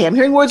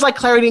hearing words like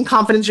clarity and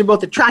confidence. You're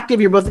both attractive.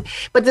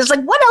 But there's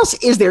like, what else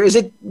is there?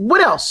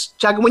 What else,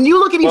 Thiago? When you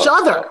look at each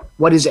other,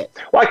 what is it?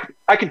 Well,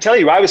 I can tell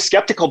you, I was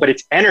skeptical, but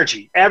it's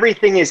energy.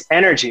 Everything is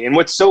energy. And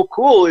what's so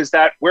cool is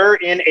that we're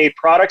in a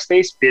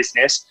products-based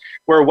business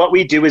where what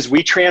we do is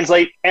we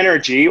translate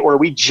energy, or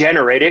we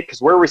generate it,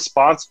 because we're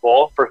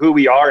responsible for who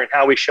we are and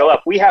how we show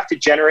up. We have to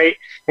generate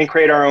and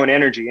create our own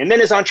energy. And then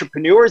as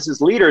entrepreneurs,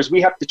 as leaders,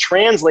 we have to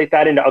translate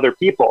that into other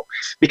people,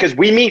 because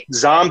we meet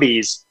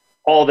zombies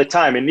all the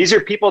time. And these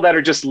are people that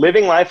are just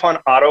living life on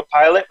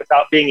autopilot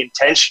without being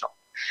intentional.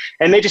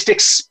 And they just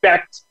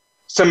expect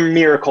some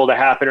miracle to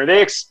happen, or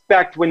they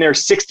expect when they're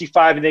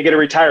 65 and they get to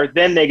retire,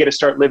 then they get to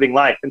start living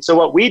life. And so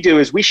what we do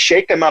is we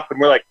shake them up and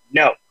we're like,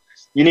 no,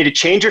 you need to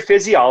change your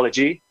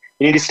physiology.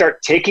 You need to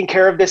start taking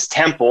care of this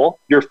temple,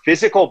 your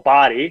physical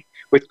body,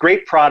 with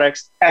great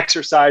products,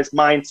 exercise,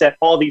 mindset,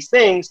 all these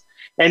things.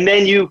 And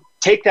then you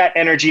take that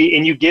energy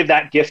and you give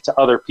that gift to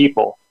other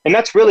people. And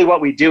that's really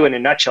what we do in a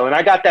nutshell. And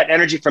I got that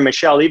energy from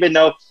Michelle, even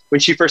though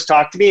when she first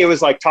talked to me, it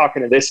was like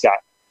talking to this guy,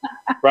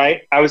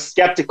 right? I was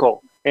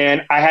skeptical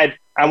and I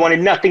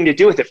wanted nothing to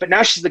do with it. But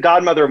now she's the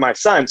godmother of my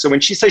son. So when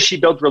she says she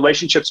builds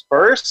relationships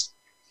first,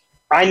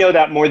 I know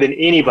that more than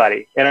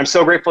anybody. And I'm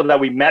so grateful that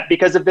we met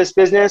because of this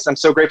business. I'm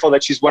so grateful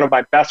that she's one of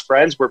my best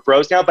friends. We're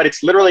bros now, but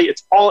it's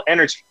all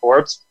energy,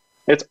 Forbes.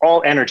 It's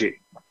all energy.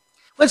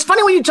 Well, it's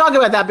funny when you talk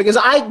about that, because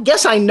I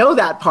guess I know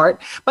that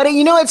part, but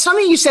it's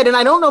something you said, and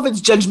I don't know if it's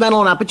judgmental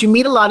or not, but you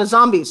meet a lot of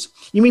zombies.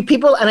 You meet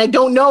people, and I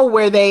don't know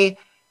where they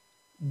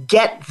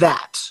get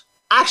that.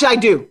 Actually, I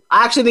do.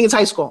 I actually think it's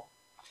high school.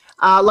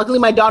 Luckily,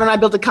 my daughter and I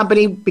built a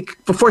company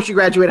before she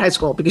graduated high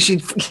school, because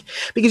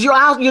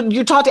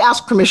you're taught to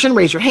ask permission,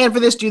 raise your hand for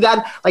this, do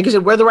that. Like you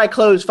said, wear the right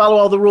clothes, follow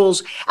all the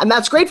rules. And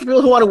that's great for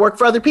people who want to work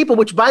for other people,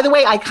 which, by the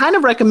way, I kind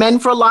of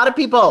recommend for a lot of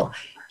people.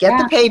 Get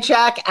the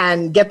paycheck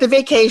and get the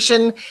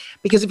vacation,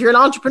 because if you're an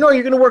entrepreneur,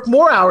 you're going to work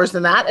more hours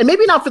than that. And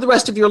maybe not for the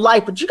rest of your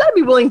life, but you got to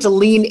be willing to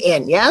lean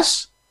in.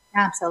 Yes?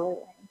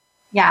 Absolutely.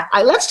 Yeah. All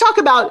right, let's talk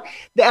about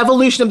the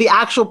evolution of the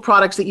actual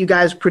products that you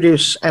guys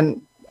produce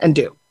and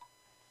do.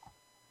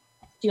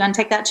 Do you want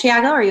to take that,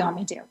 Thiago, or you want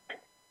me to?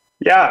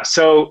 Yeah.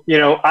 So,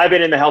 I've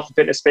been in the health and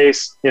fitness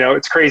space.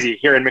 It's crazy.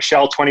 Here in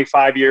Michelle,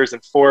 25 years,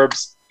 and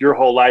Forbes, your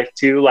whole life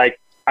too. Like,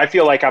 I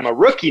feel like I'm a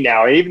rookie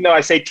now. And even though I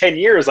say 10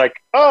 years, like,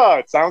 oh,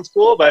 it sounds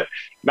cool, but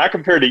not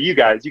compared to you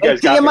guys. You guys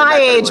got my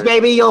age,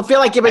 baby. You'll feel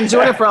like you've been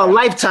doing it for a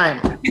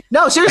lifetime.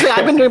 No, seriously,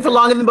 I've been doing it for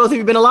longer than both of you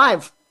have been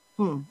alive.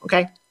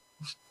 Okay.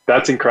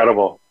 That's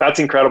incredible.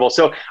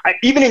 So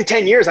even in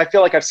 10 years, I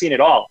feel like I've seen it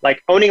all.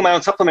 Like owning my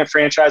own supplement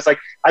franchise, like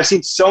I've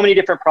seen so many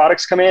different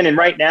products come in. And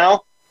right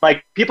now,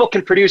 like people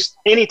can produce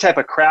any type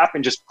of crap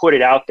and just put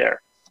it out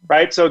there,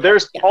 right? So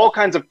there's all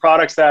kinds of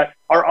products that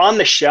are on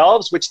the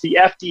shelves, which the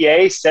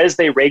FDA says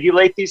they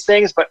regulate these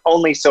things, but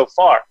only so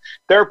far.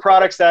 There are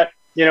products that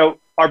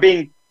are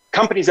being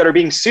companies that are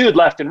being sued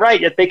left and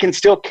right, yet they can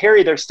still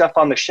carry their stuff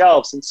on the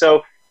shelves. And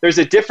so there's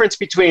a difference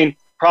between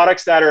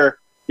products that are,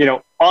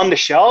 on the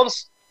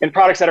shelves and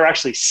products that are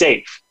actually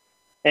safe.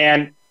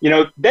 And,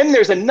 then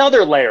there's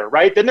another layer,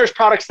 right? Then there's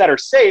products that are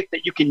safe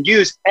that you can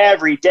use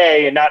every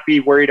day and not be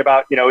worried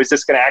about, is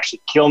this going to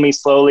actually kill me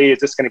slowly? Is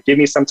this going to give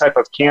me some type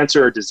of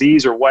cancer or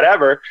disease or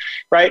whatever,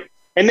 right?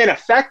 And then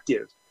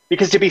effective,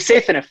 because to be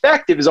safe and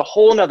effective is a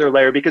whole nother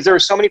layer, because there are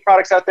so many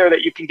products out there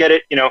that you can get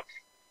it,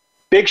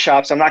 big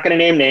shops, I'm not going to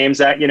name names,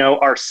 that,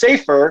 are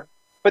safer,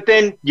 but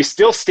then you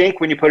still stink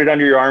when you put it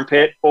under your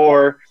armpit,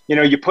 or,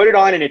 you put it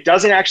on and it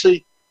doesn't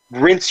actually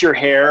rinse your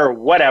hair or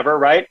whatever,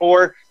 right?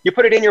 Or you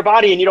put it in your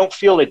body and you don't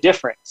feel the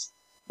difference.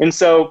 And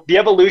so the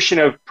evolution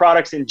of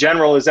products in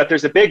general is that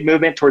there's a big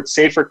movement towards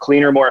safer,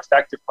 cleaner, more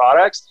effective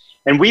products.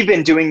 And we've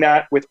been doing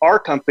that with our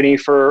company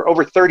for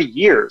over 30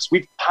 years.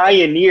 We've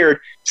pioneered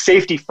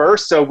safety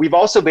first. So we've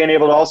also been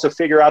able to also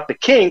figure out the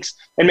kinks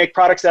and make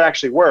products that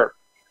actually work.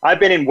 I've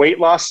been in weight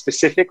loss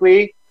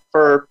specifically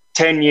for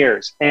 10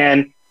 years,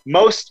 and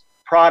most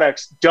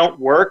products don't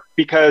work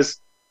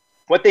because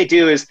what they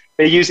do is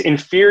they use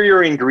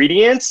inferior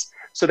ingredients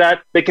so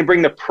that they can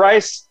bring the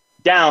price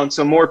down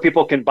so more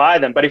people can buy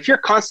them. But if you're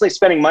constantly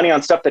spending money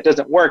on stuff that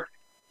doesn't work,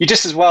 you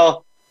just as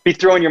well be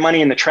throwing your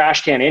money in the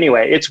trash can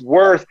anyway. It's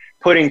worth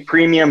putting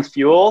premium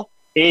fuel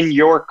in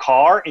your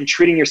car and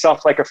treating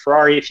yourself like a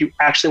Ferrari if you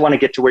actually want to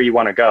get to where you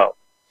want to go.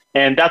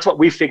 And that's what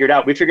we figured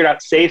out. We figured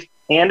out safe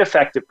and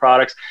effective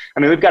products. I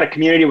mean, we've got a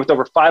community with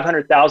over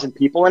 500,000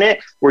 people in it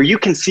where you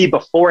can see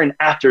before and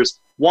afters,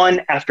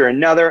 one after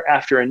another,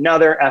 after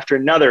another, after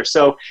another.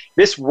 So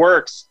this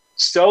works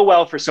so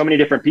well for so many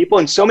different people.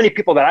 And so many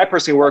people that I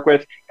personally work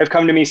with have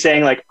come to me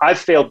saying, like, I've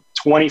failed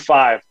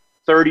 25,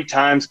 30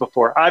 times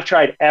before. I've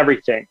tried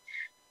everything.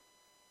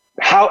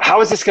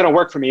 How is this going to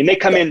work for me? And they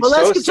come in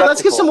let's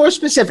get some more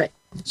specific.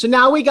 So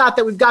now we've got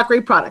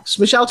great products.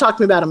 Michelle, talk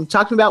to me about them.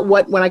 Talk to me about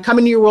when I come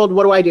into your world,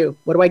 what do I do?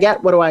 What do I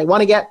get? What do I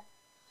want to get?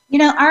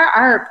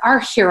 Our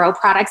hero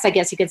products, I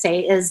guess you could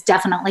say, is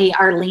definitely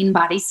our lean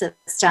body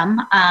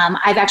system.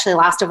 I've actually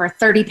lost over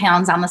 30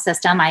 pounds on the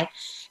system. A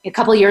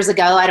couple of years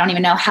ago, I don't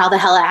even know how the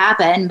hell it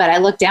happened, but I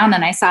looked down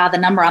and I saw the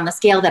number on the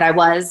scale that I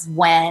was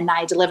when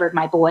I delivered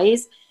my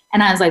boys.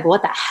 And I was like,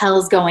 what the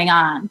hell's going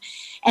on?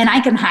 And I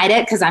can hide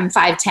it because I'm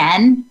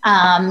 5'10",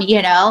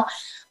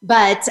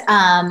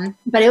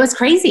 but it was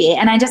crazy.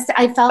 And I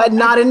felt. But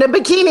not in a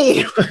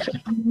bikini.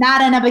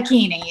 Not in a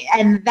bikini.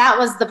 And that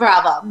was the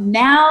problem.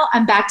 Now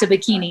I'm back to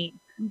bikini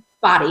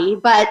body,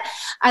 but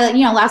I,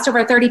 lost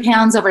over 30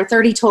 pounds, over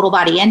 30 total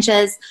body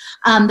inches.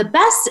 The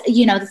best,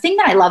 the thing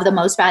that I love the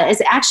most about it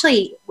is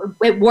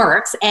it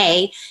works.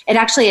 It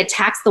actually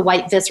attacks the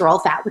white visceral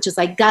fat, which is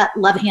like gut,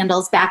 love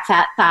handles, back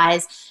fat,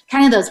 thighs,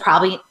 kind of those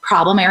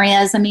problem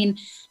areas. I mean,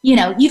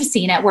 you've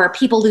seen it where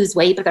people lose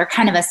weight, but they're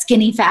kind of a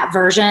skinny fat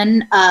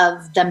version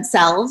of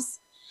themselves.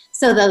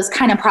 So those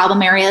kind of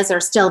problem areas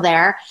are still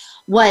there.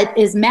 What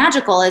is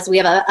magical is we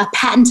have a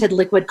patented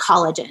liquid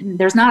collagen.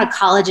 There's not a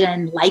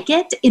collagen like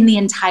it in the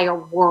entire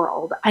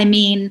world. I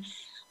mean,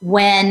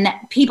 when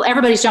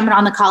everybody's jumping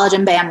on the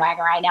collagen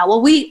bandwagon right now.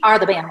 Well, we are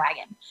the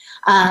bandwagon.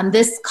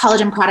 This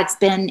collagen product's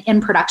been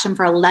in production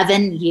for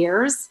 11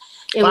 years.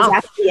 It was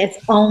actually its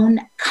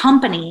own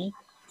company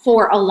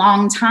for a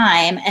long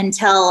time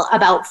until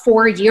about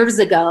 4 years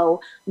ago,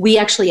 we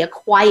actually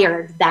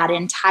acquired that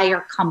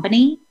entire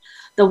company.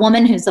 The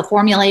woman who's the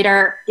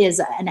formulator is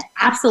an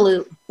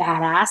absolute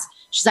badass.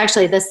 She's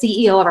actually the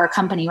CEO of our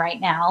company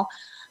right now.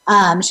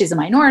 She's a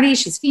minority.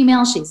 She's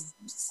female. She's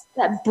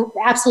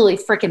absolutely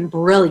freaking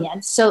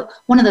brilliant. So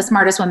one of the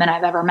smartest women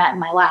I've ever met in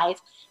my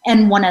life,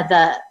 and one of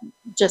the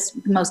just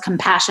most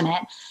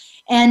compassionate.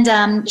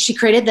 And she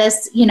created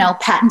this,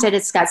 patented.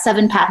 It's got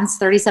 7 patents,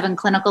 37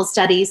 clinical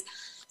studies.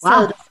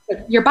 Wow.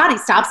 So your body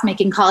stops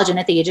making collagen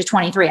at the age of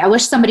 23. I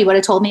wish somebody would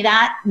have told me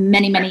that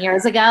many, many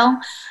years ago.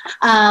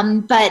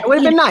 But it would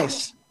have been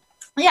nice.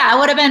 Yeah, it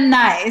would have been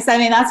nice. I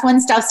mean, that's when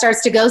stuff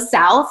starts to go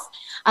south,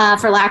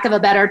 for lack of a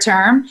better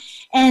term.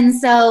 And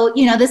so,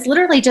 this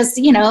literally just,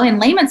 in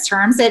layman's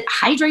terms, it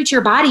hydrates your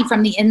body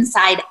from the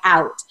inside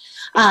out.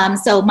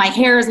 So my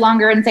hair is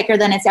longer and thicker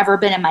than it's ever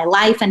been in my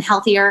life and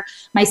healthier.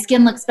 My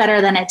skin looks better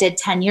than it did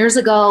 10 years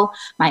ago.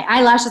 My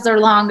eyelashes are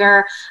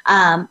longer.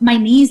 My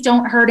knees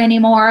don't hurt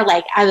anymore.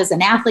 Like, I was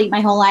an athlete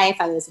my whole life.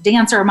 I was a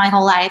dancer my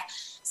whole life.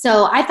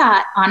 So I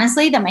thought,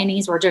 honestly, that my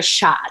knees were just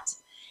shot.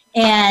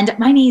 And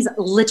my knees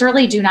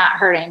literally do not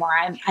hurt anymore.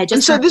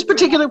 So this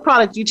particular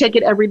product, you take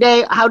it every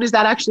day. How does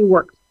that actually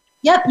work?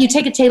 Yep. You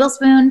take a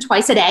tablespoon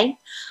twice a day.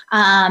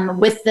 That's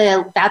with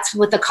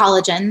the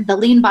collagen. The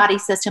lean body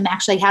system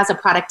actually has a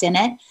product in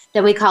it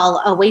that we call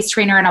a waist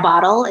trainer in a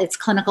bottle. It's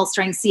clinical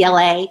strength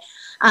CLA.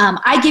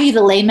 I give you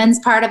the layman's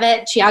part of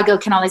it. Thiago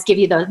can always give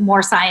you the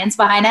more science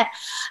behind it.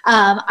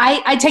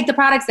 I take the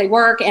products, they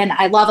work, and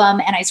I love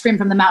them, and I scream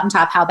from the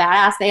mountaintop how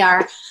badass they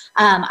are.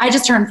 I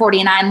just turned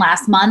 49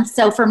 last month.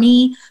 So for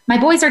me, my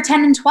boys are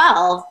 10 and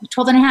 12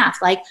 and a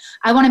half. Like,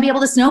 I want to be able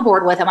to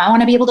snowboard with them. I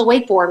want to be able to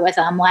wakeboard with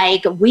them.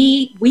 Like,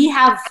 we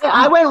have fun.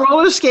 I went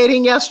roller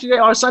skating yesterday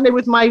or Sunday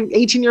with my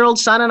 18-year-old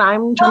son, and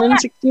I'm turning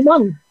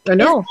 61. I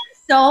know.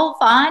 So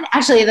fun.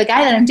 Actually, the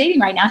guy that I'm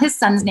dating right now, his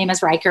son's name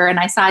is Riker, and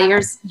I saw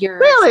yours.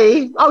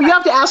 Really? Oh, you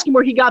have to ask him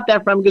where he got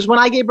that from, because when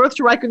I gave birth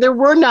to Riker, there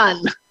were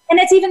none. And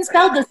it's even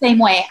spelled the same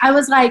way. I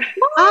was like,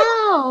 what?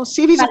 Oh,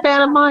 see if he's a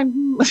fan of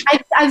mine.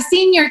 I've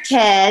seen your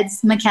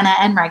kids, McKenna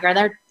and Riker.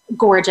 They're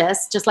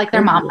gorgeous, just like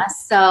their mamas.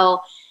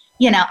 So,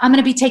 I'm going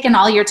to be taking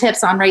all your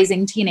tips on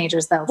raising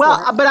teenagers, though.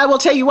 Well, but I will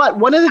tell you what,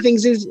 one of the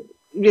things is,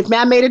 if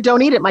man made it,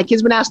 don't eat it. My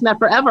kids have been asking that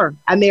forever.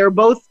 And they are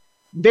both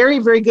very,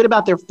 very good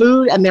about their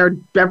food and their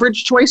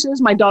beverage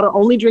choices. My daughter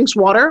only drinks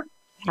water.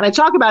 And I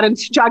talk about it in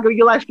Thiago.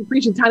 You'll actually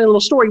preach a tiny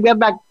little story. We have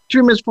about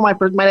 2 minutes for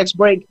my next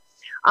break.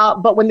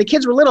 But when the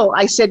kids were little,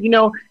 I said,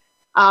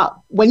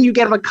 when you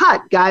get a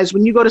cut, guys,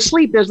 when you go to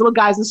sleep, there's little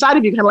guys inside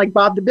of you, kind of like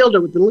Bob the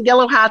Builder, with the little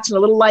yellow hats and a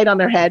little light on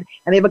their head,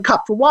 and they have a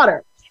cup for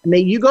water. And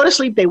you go to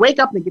sleep, they wake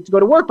up, and they get to go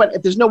to work. But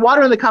if there's no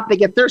water in the cup, they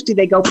get thirsty.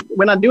 They go,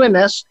 we're not doing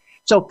this.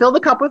 So fill the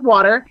cup with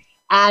water,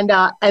 and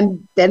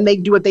then they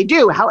do what they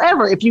do.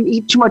 However, if you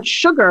eat too much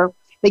sugar,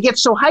 they get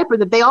so hyper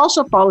that they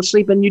also fall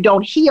asleep and you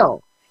don't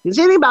heal. There's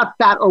anything about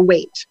fat or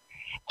weight.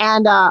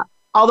 And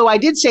although I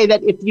did say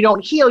that if you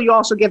don't heal, you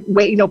also get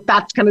weight,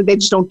 fat's kind of, they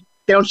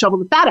don't shovel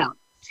the fat out.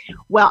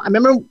 Well, I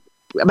remember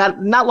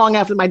about not long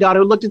after, my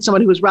daughter looked at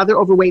someone who was rather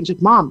overweight and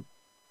said, Mom,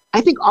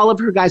 I think all of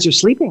her guys are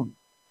sleeping.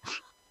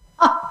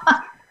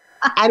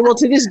 And well,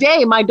 to this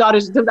day, I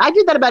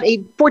did that about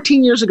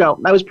 14 years ago.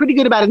 I was pretty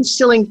good about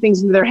instilling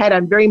things into their head.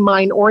 I'm very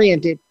mind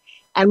oriented.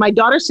 And my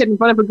daughter said in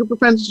front of a group of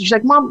friends, she's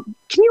like, Mom,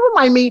 can you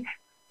remind me,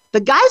 the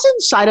guys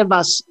inside of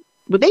us,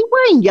 were they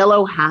wearing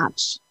yellow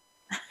hats?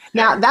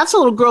 Now, that's a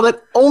little girl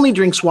that only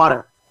drinks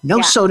water.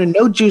 No soda,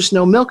 no juice,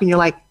 no milk. And you're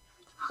like,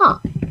 huh.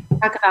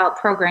 Talk about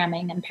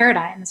programming and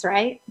paradigms,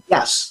 right?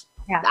 Yes.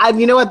 Yeah.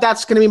 You know what?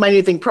 That's going to be my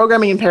new thing.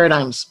 Programming and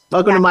paradigms.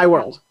 Welcome to my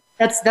world.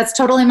 That's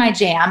totally my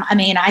jam. I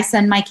mean, I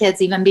send my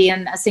kids, even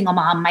being a single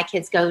mom, my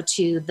kids go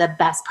to the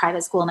best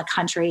private school in the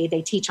country.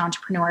 They teach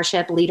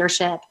entrepreneurship,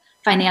 leadership,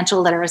 financial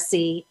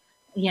literacy,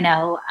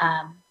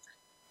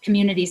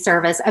 community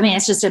service. I mean,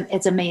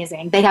 it's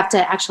amazing. They have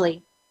to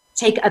actually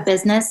take a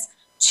business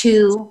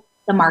to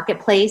the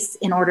marketplace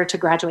in order to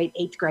graduate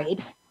 8th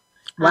grade.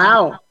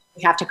 Wow.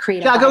 We have to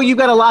create Thiago, you've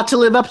got a lot to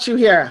live up to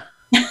here.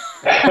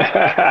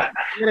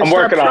 I'm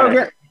working on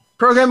it.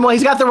 Well,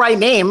 he's got the right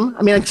name.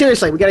 I mean,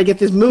 seriously, we got to get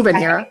this moving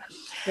here.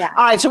 Yeah.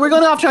 All right, so we're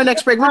going off to our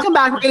next break. When we come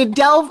back, we're going to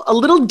delve a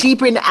little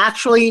deeper into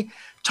actually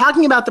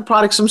talking about the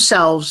products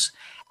themselves,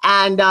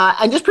 and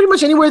just pretty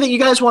much anywhere that you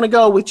guys want to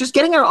go with just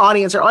getting our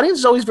audience. Our audience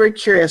is always very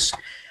curious,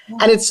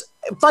 and it's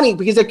funny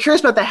because they're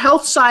curious about the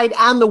health side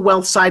and the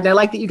wealth side, and I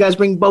like that you guys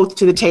bring both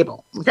to the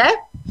table. Okay?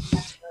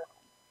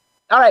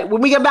 All right,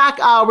 when we get back,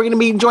 we're going to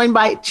be joined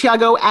by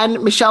Thiago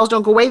and Michelle's.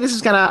 Don't go away. This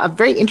is going to a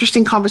very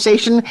interesting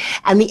conversation,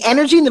 and the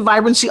energy and the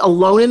vibrancy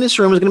alone in this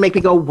room is going to make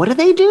me go, what do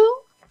they do?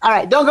 All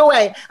right, don't go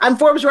away. I'm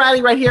Forbes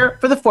Riley right here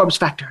for the Forbes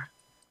Factor.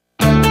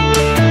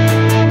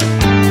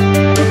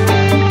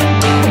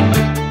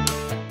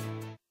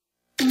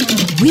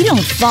 We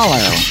don't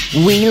follow,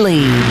 we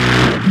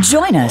lead.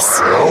 Join us,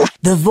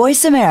 the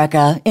Voice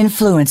America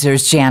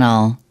Influencers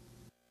Channel.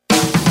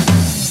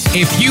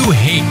 If you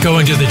hate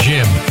going to the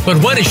gym,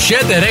 but want to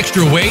shed that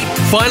extra weight,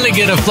 finally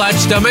get a flat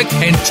stomach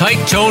and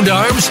tight toned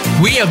arms,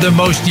 we have the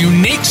most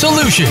unique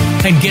solution.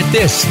 And get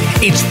this,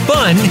 it's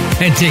fun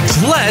and takes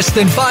less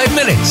than 5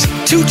 minutes,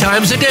 2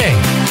 times a day.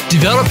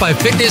 Developed by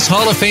Fitness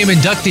Hall of Fame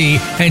inductee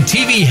and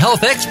TV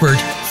health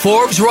expert,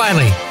 Forbes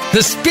Riley.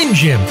 The Spin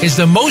Gym is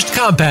the most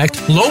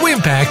compact,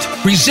 low-impact,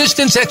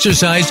 resistance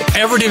exercise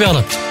ever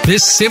developed.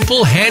 This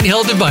simple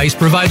handheld device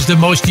provides the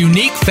most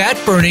unique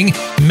fat-burning,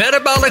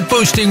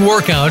 metabolic-boosting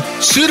workout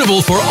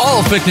suitable for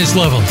all fitness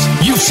levels.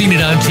 You've seen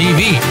it on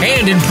TV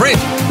and in print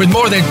with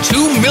more than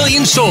 2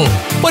 million sold.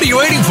 What are you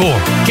waiting for?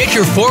 Get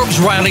your Forbes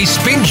Riley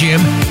Spin Gym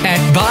at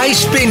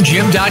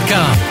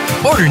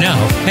buyspingym.com. Order now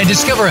and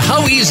discover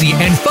how easy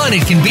and fun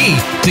it can be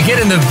to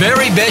get in the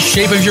very best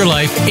shape of your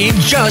life in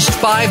just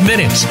 5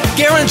 minutes.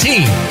 Guaranteed.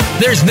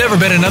 There's never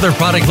been another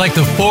product like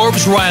the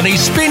Forbes Riley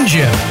Spin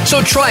Gym.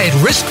 So try it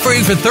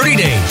risk-free for 30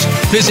 days.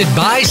 Visit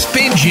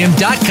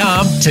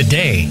buyspingym.com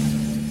today.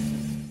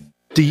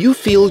 Do you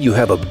feel you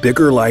have a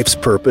bigger life's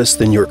purpose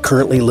than you're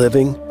currently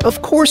living?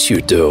 Of course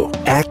you do.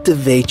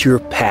 Activate your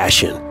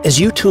passion as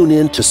you tune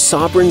in to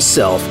Sovereign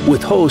Self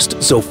with host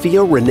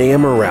Zofia Renea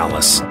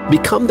Morales.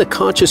 Become the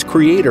conscious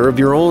creator of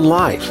your own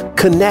life.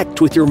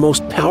 Connect with your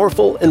most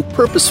powerful and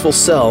purposeful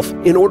self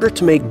in order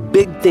to make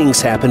big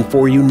things happen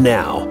for you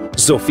now.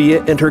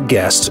 Zofia and her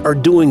guests are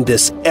doing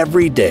this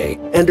every day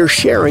and are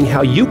sharing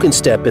how you can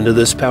step into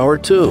this power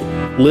too.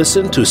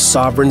 Listen to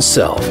Sovereign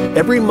Self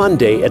every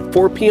Monday at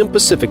 4 p.m.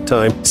 Pacific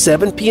Time,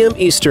 7 p.m.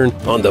 Eastern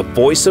on the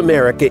Voice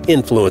America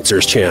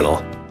Influencers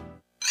channel.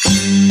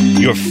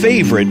 Your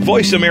favorite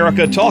Voice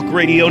America Talk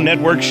Radio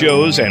Network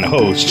shows and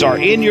hosts are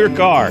in your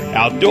car,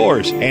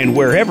 outdoors, and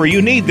wherever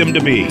you need them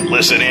to be.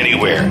 Listen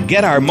anywhere.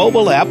 Get our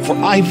mobile app for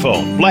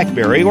iPhone,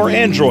 BlackBerry, or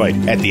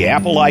Android at the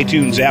Apple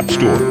iTunes App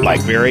Store,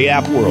 BlackBerry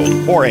App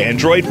World, or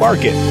Android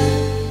Market.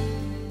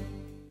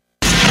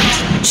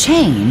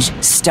 Change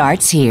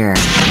starts here.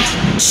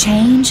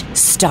 Change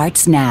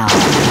starts now.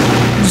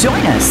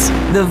 Join us,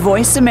 the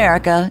Voice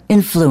America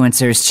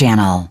Influencers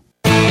channel.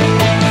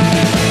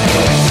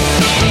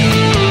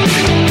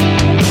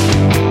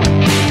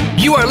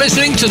 You are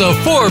listening to The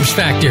Forbes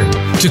Factor.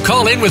 To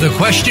call in with a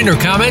question or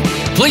comment,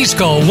 please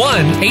call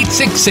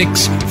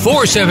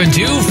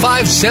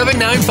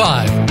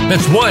 1-866-472-5795.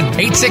 That's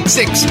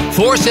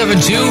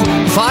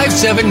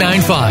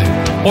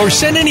 1-866-472-5795. Or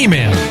send an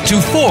email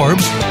to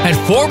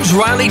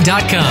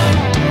Forbes@ForbesRiley.com.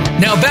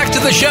 Now back to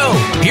the show.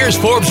 Here's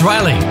Forbes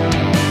Riley.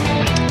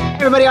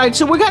 Everybody, all right,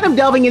 so we're kind of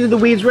delving into the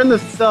weeds. We're in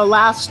the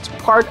last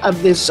part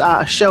of this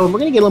show, and we're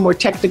going to get a little more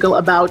technical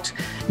about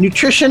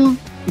nutrition,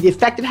 the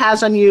effect it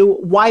has on you,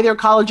 why their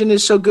collagen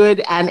is so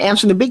good, and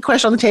answering the big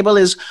question on the table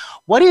is,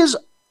 what is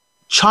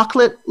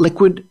chocolate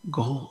liquid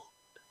gold?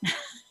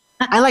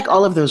 I like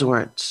all of those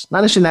words.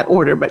 Not just in that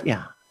order, but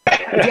yeah.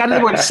 If you add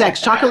the word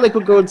sex, chocolate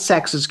liquid gold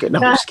sex is good. No,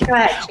 I'm just kidding.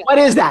 What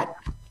is that?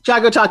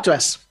 Thiago, talk to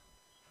us.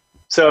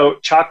 So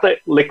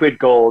chocolate liquid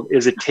gold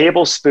is a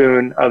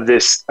tablespoon of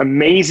this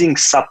amazing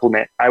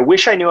supplement. I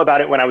wish I knew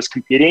about it when I was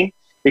competing,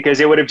 because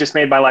it would have just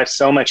made my life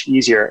so much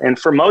easier. And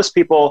for most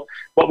people,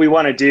 what we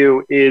want to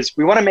do is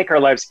we want to make our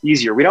lives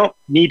easier. We don't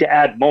need to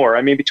add more.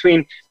 I mean,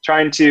 between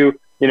trying to,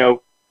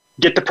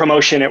 get the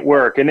promotion at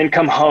work and then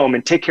come home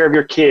and take care of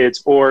your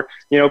kids, or,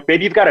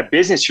 maybe you've got a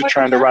business you're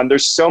trying to run.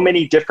 There's so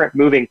many different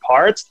moving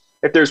parts.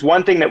 If there's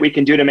one thing that we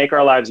can do to make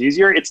our lives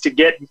easier, it's to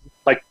get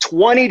like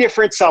 20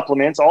 different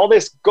supplements, all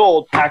this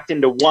gold packed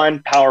into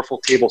one powerful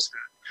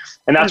tablespoon.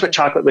 And that's what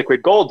chocolate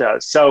liquid gold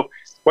does. So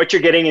what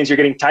you're getting is you're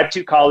getting type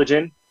 2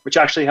 collagen, which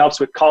actually helps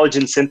with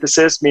collagen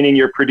synthesis, meaning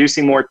you're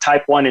producing more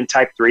type 1 and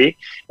type 3.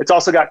 It's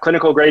also got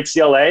clinical grade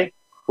CLA,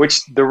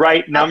 which the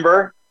right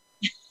number,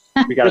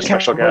 we got a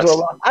special guest.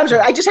 I'm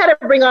sorry, I just had to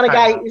bring on a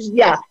guy.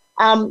 Yeah.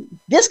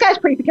 This guy's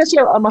pretty, because he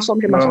has a muscle.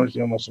 No, it's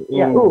a muscle. Ooh,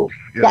 yeah. Ooh.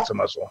 Yeah, it's a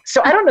muscle.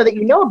 So I don't know that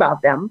you know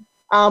about them.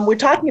 We're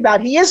talking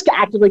about, he is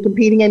actively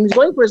competing, and he's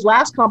going for his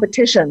last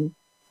competition.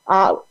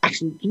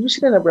 Actually, can you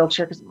sit in a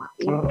wheelchair? Because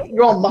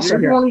you're all muscle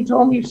here. You only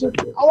told me you said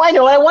this. Oh, I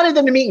know. I wanted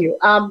them to meet you.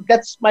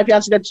 That's my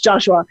fiance. That's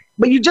Joshua.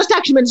 But you just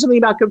actually mentioned something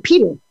about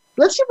competing.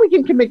 Let's see if we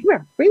can commit. Come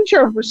here. Bring the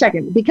chair over for a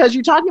second, because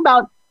you're talking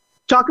about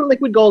chocolate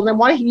liquid gold, and I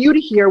want you to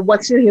hear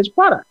what's in his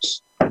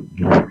products.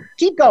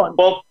 Keep going.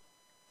 Well,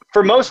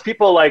 for most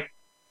people,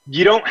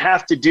 you don't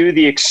have to do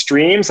the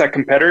extremes that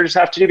competitors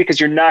have to do,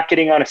 because you're not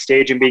getting on a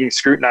stage and being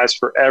scrutinized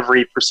for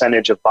every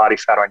percentage of body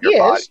fat on your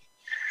body.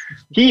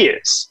 He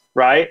is.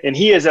 Right? And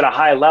he is at a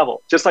high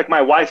level, just like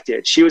my wife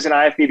did. She was an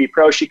IFBB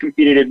pro. She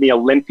competed in the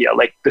Olympia,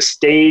 like the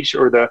stage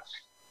or the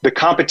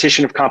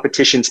competition of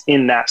competitions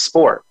in that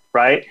sport.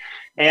 Right?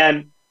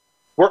 And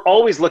we're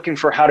always looking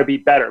for how to be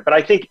better. But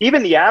I think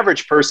even the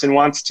average person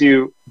wants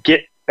to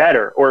get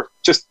better or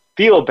just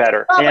feel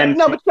better. But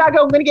Thiago,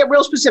 I'm going to get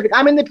real specific.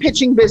 I'm in the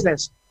pitching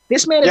business.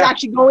 This man is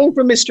actually going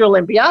for Mr.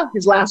 Olympia,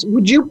 his last.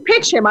 Would you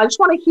pitch him? I just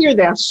want to hear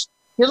this.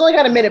 He's only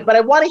got a minute, but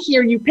I want to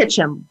hear you pitch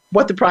him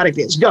what the product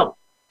is. Go.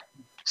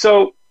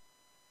 So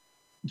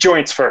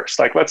joints first,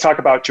 let's talk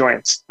about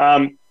joints.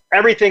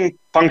 Everything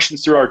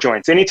functions through our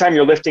joints. Anytime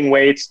you're lifting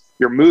weights,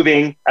 you're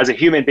moving as a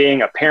human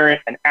being, a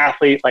parent, an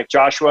athlete like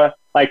Joshua,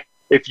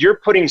 if you're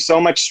putting so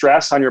much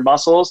stress on your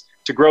muscles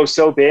to grow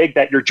so big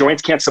that your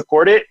joints can't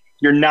support it,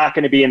 you're not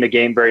going to be in the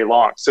game very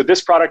long. So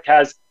this product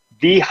has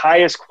the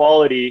highest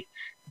quality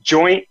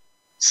joint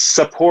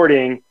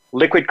supporting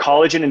liquid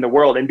collagen in the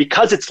world. And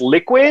because it's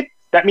liquid,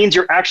 that means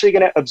you're actually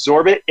going to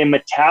absorb it and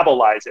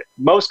metabolize it.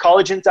 Most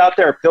collagens out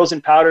there are pills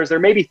and powders. They're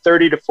maybe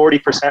 30 to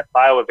 40%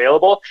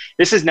 bioavailable.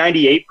 This is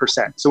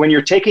 98%. So when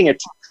you're taking a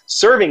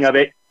serving of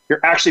it,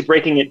 you're actually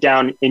breaking it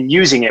down and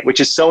using it, which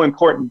is so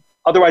important.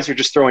 Otherwise, you're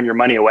just throwing your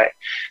money away.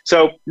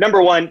 So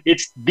number one,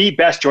 it's the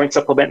best joint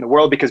supplement in the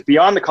world, because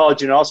beyond the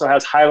collagen, it also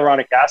has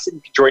hyaluronic acid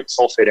and chondroitin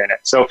sulfate in it.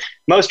 So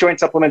most joint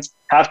supplements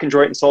have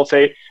chondroitin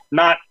sulfate.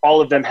 Not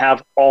all of them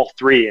have all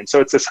three. And so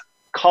it's this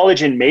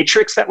collagen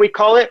matrix that we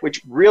call it,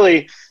 which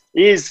really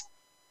is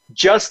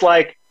just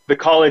like the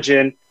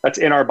collagen that's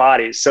in our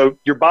bodies. So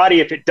your body,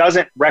 if it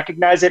doesn't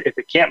recognize it, if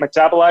it can't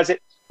metabolize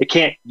it, it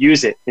can't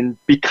use it. And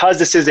because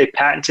this is a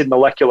patented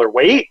molecular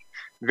weight,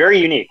 very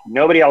unique,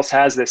 nobody else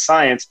has this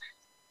science,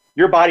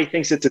 your body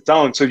thinks it's its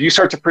own. So you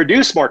start to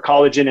produce more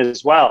collagen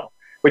as well,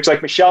 which,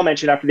 like Michelle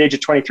mentioned, after the age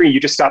of 23, you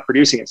just stop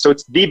producing it. So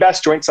it's the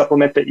best joint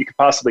supplement that you could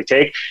possibly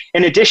take.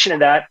 In addition to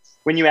that,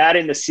 when you add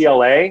in the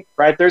CLA,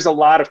 right, there's a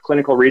lot of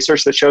clinical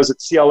research that shows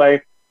that CLA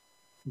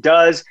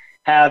does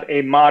have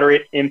a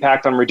moderate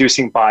impact on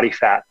reducing body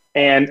fat.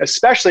 And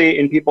especially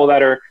in people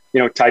that are,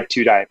 type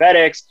 2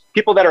 diabetics,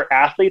 people that are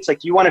athletes,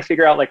 like you want to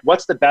figure out like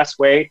what's the best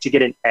way to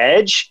get an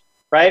edge,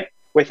 right?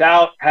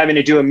 Without having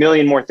to do a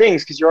million more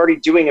things, because you're already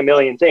doing a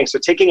million things. So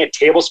taking a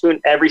tablespoon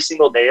every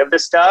single day of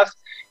this stuff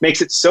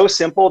makes it so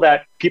simple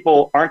that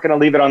people aren't going to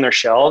leave it on their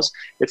shelves.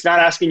 It's not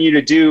asking you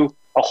to do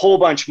a whole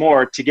bunch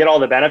more to get all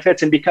the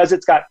benefits. And because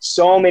it's got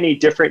so many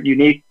different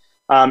unique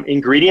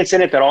ingredients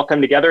in it that all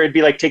come together, it'd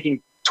be like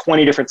taking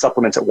 20 different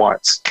supplements at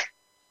once.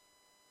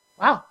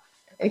 Wow.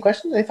 Any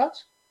questions? Any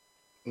thoughts?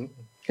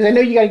 Because I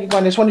know you got to get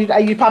going. I just wanted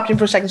you popped in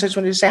for a second, so I just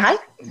wanted to say hi.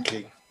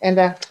 Okay. And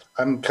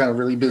I'm kind of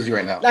really busy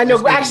right now. I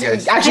know.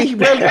 Actually,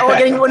 we're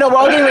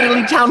all getting ready to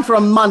leave town for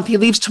a month. He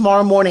leaves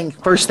tomorrow morning,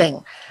 first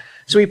thing.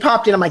 So he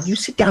popped in. I'm like, you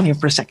sit down here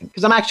for a second,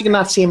 because I'm actually going to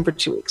not see him for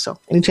 2 weeks. So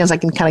any chance I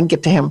can kind of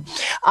get to him.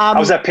 How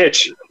was that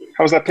pitch?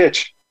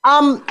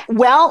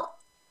 Well,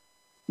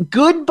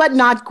 good, but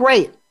not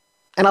great.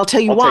 And I'll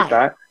tell you why. Take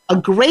that. A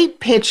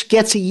great pitch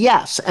gets a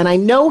yes, and I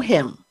know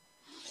him.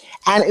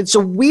 And it's a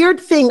weird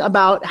thing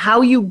about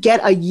how you get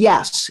a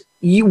yes.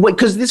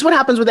 Because this is what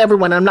happens with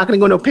everyone. I'm not going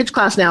to go into a pitch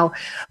class now,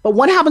 but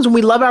what happens when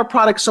we love our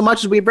products so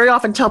much is we very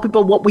often tell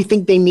people what we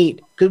think they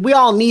need, because we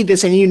all need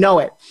this and you know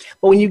it.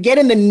 But when you get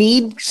in the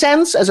need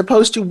sense, as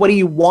opposed to what do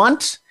you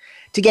want,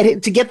 to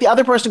get the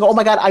other person to go, oh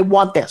my God, I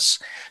want this.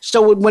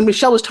 So when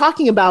Michelle was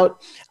talking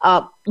about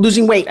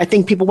losing weight, I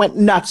think people went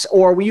nuts.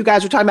 Or when you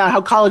guys were talking about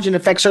how collagen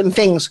affects certain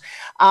things,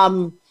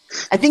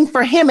 I think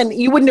for him, and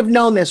you wouldn't have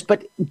known this,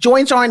 but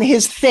joints aren't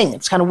his thing.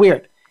 It's kind of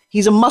weird.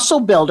 He's a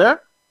muscle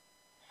builder.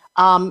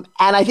 And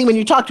I think when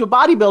you talk to a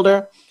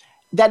bodybuilder,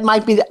 that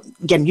might be,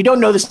 again, you don't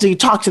know this until you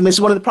talk to them. This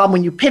is one of the problems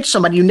when you pitch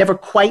somebody, you never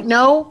quite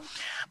know.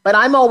 But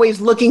I'm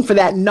always looking for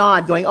that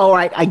nod going, all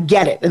right, I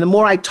get it. And the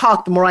more I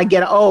talk, the more I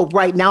get, oh,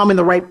 right, now I'm in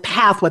the right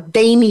path, what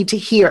they need to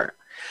hear.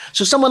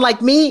 So someone like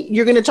me,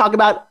 you're going to talk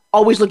about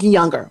always looking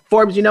younger.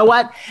 Forbes, you know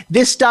what?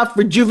 This stuff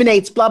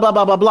rejuvenates, blah, blah,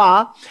 blah, blah,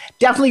 blah.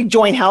 Definitely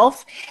joint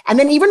health. And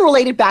then even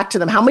relate it back to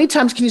them. How many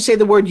times can you say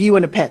the word you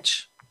in a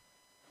pitch?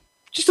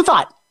 Just a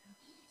thought.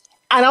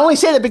 And I only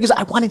say that because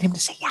I wanted him to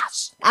say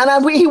yes.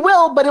 And he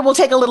will, but it will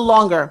take a little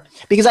longer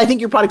because I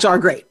think your products are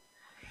great.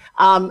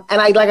 And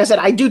like I said,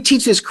 I do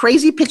teach this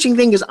crazy pitching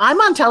thing because I'm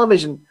on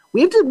television.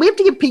 We have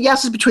to give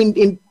yeses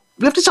we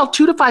have to sell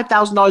 $2,000 to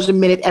 $5,000 a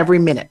minute every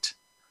minute.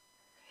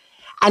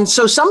 And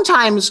so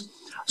sometimes,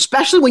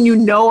 especially when you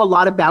know a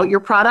lot about your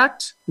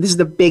product, this is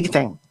the big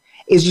thing,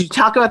 is you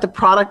talk about the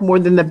product more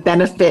than the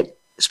benefit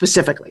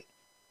specifically.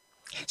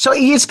 So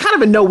it's kind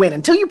of a no-win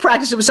until you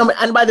practice it with someone.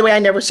 And by the way, I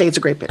never say it's a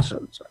great pitch.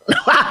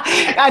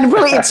 And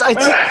really, it's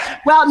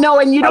well, no,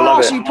 and you don't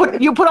also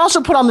you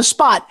put on the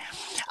spot.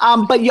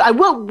 But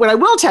what I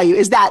will tell you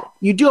is that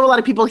you do have a lot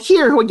of people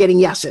here who are getting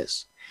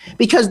yeses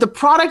because the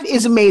product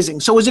is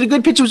amazing. So was it a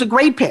good pitch? It was a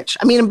great pitch.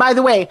 I mean, and by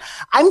the way,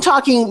 I'm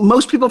talking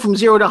most people from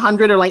 0 to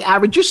 100 are like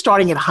average. You're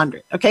starting at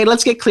 100. Okay,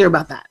 let's get clear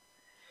about that.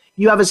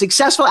 You have a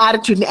successful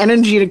attitude and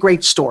energy and a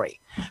great story.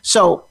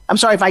 So I'm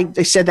sorry if I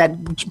said that.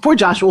 Poor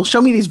Joshua will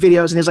show me these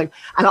videos and he's like,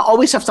 and I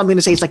always have something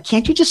to say. He's like,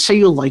 can't you just say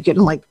you like it? And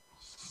I'm like,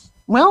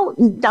 well,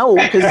 no,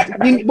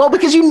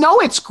 because you know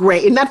it's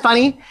great. Isn't that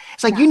funny?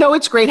 It's like, you know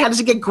it's great. How does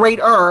it get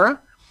greater?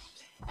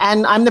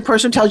 And I'm the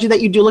person who tells you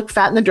that you do look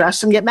fat in the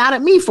dress and get mad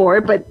at me for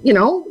it. But, you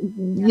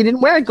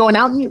didn't wear it going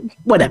out and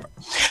whatever.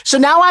 So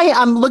now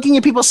I'm looking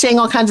at people saying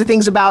all kinds of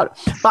things about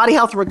body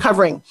health and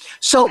recovering.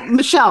 So,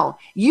 Michelle,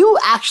 you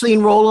actually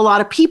enroll a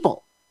lot of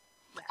people.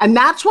 And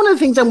that's one of the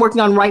things I'm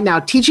working on right now,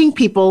 teaching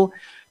people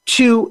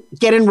to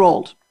get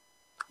enrolled.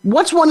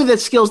 What's one of the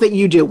skills that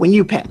you do when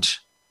you pitch?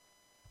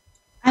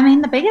 I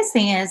mean, the biggest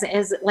thing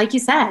is like you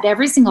said,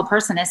 every single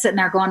person is sitting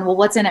there going, well,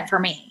 what's in it for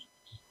me?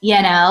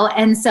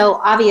 And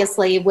so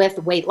obviously with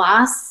weight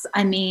loss,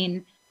 I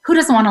mean, who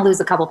doesn't want to lose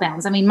a couple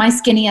pounds? I mean, my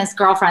skinniest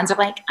girlfriends are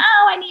like,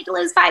 oh, I need to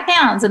lose 5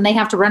 pounds. And they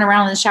have to run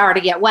around in the shower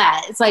to get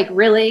wet. It's like,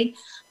 really?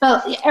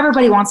 But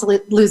everybody wants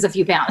to lose a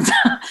few pounds.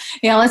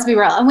 Let's be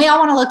real. And we all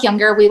want to look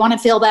younger. We want to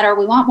feel better.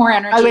 We want more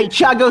energy. Wait,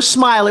 Thiago,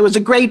 smile. It was a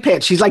great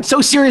pitch. He's like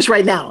so serious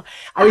right now.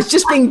 I was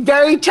just being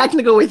very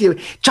technical with you.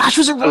 Josh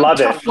was a really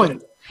tough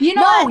one.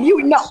 No,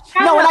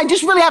 and I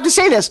just really have to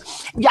say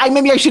this.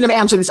 Maybe I shouldn't have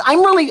answered this. I'm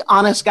really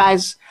honest,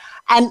 guys,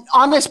 and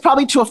honest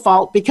probably to a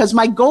fault because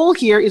my goal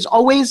here is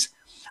always,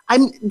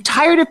 I'm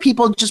tired of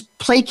people just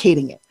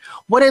placating it.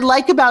 What I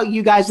like about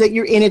you guys is that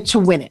you're in it to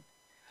win it.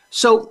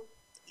 So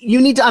you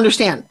need to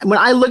understand. When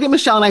I look at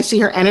Michelle and I see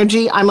her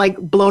energy, I'm like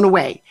blown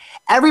away.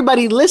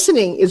 Everybody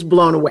listening is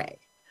blown away.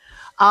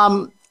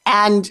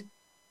 And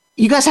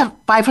you guys have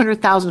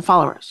 500,000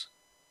 followers.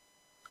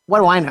 What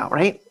do I know,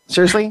 right?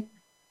 Seriously?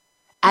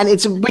 And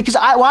it's because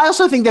I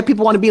also think that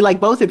people want to be like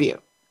both of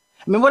you.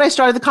 Remember when I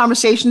started the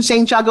conversation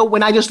saying, Thiago,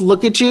 when I just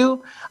look at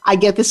you, I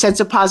get this sense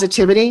of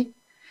positivity.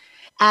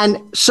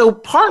 And so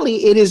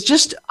partly it is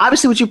just,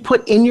 obviously what you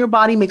put in your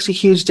body makes a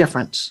huge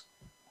difference.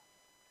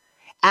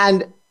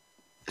 And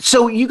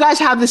so you guys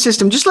have the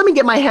system. Just let me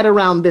get my head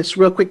around this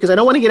real quick because I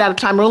don't want to get out of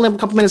time. We only have a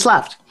couple minutes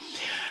left.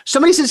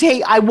 Somebody says,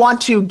 hey, I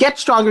want to get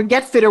stronger,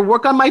 get fitter,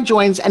 work on my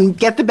joints, and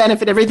get the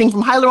benefit, everything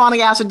from hyaluronic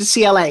acid to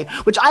CLA,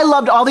 which I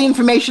loved all the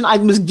information. I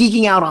was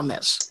geeking out on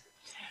this.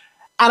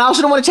 And I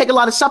also don't want to take a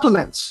lot of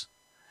supplements.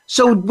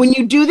 So when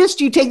you do this,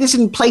 do you take this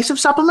in place of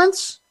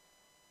supplements?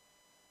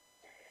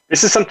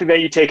 This is something that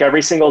you take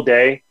every single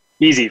day,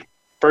 easy,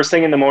 first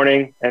thing in the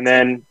morning, and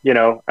then,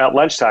 at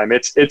lunchtime.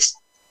 It's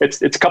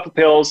a couple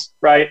pills,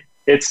 right?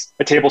 It's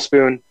a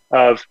tablespoon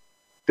of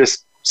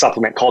this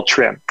supplement called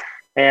Trim.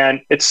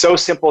 And it's so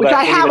simple Which that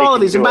I have all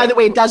of these. And by the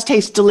way, it does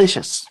taste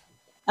delicious.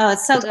 Oh,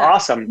 it's so good.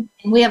 Awesome.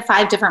 We have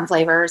 5 different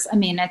flavors. I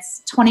mean,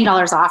 it's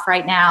 $20 off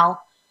right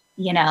now.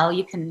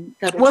 You can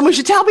go to. Well, we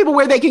should tell people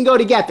where they can go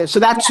to get this. So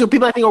that's so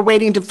people I think are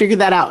waiting to figure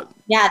that out.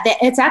 Yeah,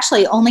 it's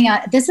actually only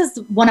this is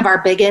one of our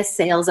biggest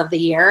sales of the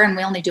year, and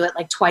we only do it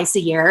like twice a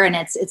year, and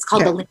it's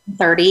called the Lean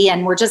 30,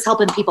 and we're just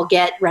helping people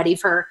get ready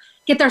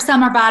get their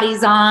summer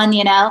bodies on,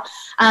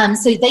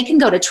 so they can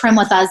go to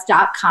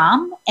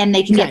trimwithus.com and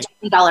they can get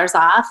 $20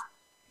 off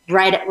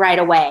right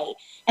away.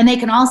 And they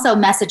can also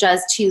message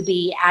us to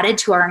be added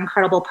to our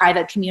incredible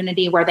private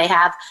community where they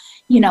have,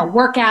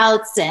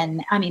 workouts.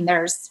 And I mean,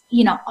 there's,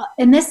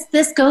 and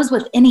this goes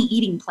with any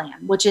eating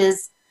plan, which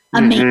is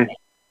amazing.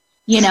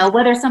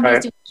 Whether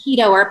somebody's doing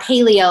keto or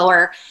paleo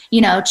or,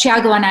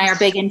 Thiago and I are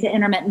big into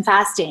intermittent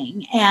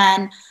fasting,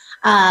 and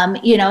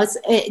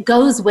it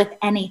goes with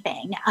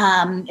anything.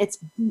 It's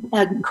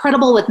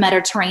incredible with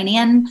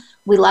Mediterranean.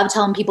 We love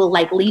telling people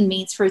like lean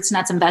meats, fruits,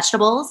 nuts, and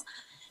vegetables,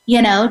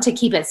 to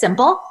keep it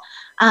simple.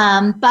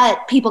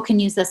 But people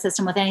can use this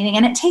system with anything,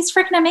 and it tastes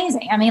freaking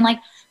amazing. I mean, like,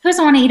 who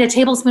doesn't want to eat a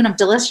tablespoon of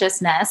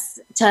deliciousness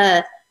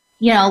to,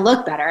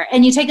 look better?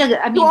 And you take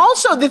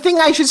also, the thing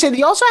I should say,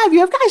 you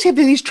guys have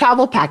these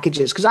travel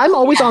packages, because I'm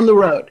always on the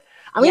road.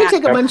 I'm going to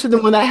take a bunch of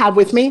the one that I have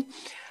with me.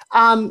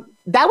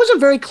 That was a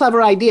very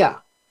clever idea.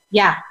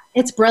 Yeah,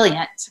 it's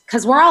brilliant,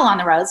 because we're all on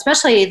the road,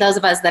 especially those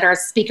of us that are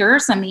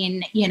speakers. I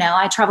mean,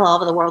 I travel all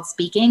over the world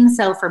speaking.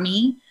 So for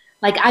me,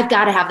 like, I've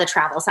got to have the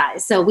travel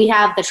size. So we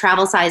have the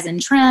travel size in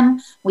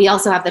Trim. We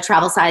also have the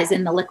travel size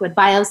in the liquid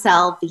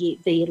biocell,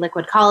 the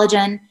liquid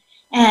collagen.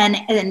 And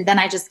then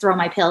I just throw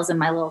my pills in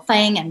my little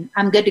thing and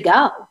I'm good to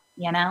go,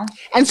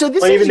 And so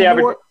this is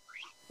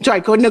sorry,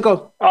 go ahead. No,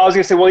 go. I was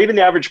going to say, well, even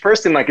the average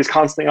person is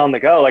constantly on the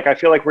go. Like, I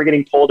feel like we're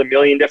getting pulled a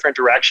million different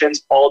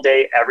directions all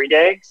day, every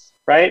day.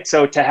 Right.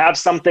 So to have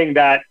something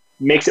that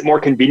makes it more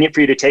convenient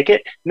for you to take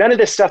it, none of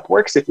this stuff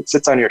works if it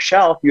sits on your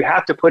shelf. You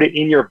have to put it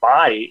in your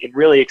body and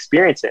really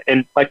experience it.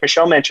 And like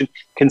Michelle mentioned,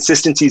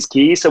 consistency is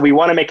key. So we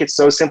want to make it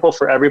so simple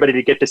for everybody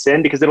to get this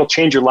in, because it'll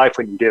change your life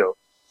when you do.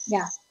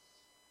 Yeah.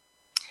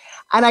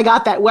 And I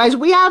got that. Guys,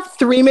 we have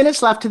 3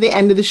 minutes left to the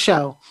end of the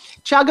show.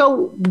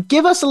 Thiago,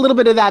 give us a little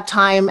bit of that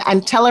time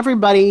and tell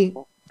everybody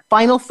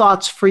final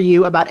thoughts for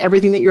you about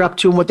everything that you're up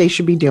to and what they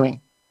should be doing.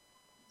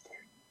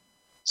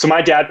 So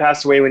my dad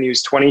passed away when he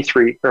was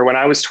 23, or when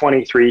I was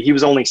 23. He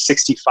was only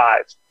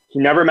 65. He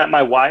never met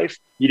my wife.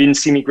 He didn't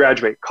see me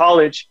graduate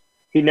college.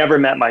 He never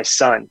met my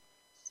son.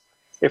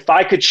 If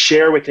I could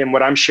share with him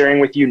what I'm sharing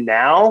with you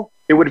now,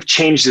 it would have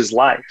changed his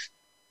life.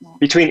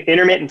 Between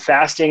intermittent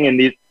fasting and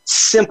the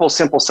simple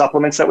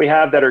supplements that we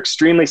have that are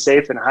extremely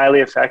safe and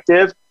highly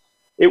effective,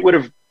 it would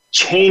have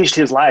changed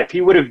his life.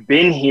 He would have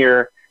been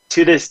here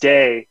to this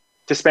day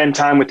to spend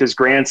time with his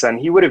grandson.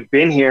 He would have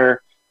been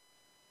here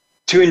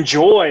to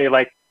enjoy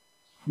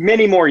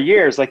many more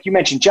years. Like you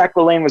mentioned, Jack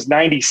LaLanne was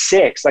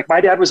 96. Like, my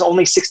dad was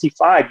only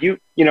 65.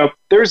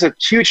 There's a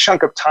huge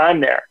chunk of time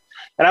there.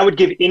 And I would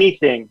give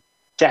anything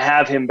to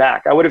have him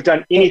back. I would have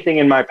done anything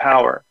in my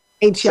power.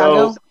 Hey,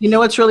 Thiago, you know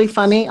what's really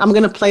funny? I'm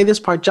going to play this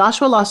part.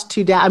 Joshua lost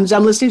 2 dads.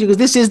 I'm listening to, because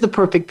this is the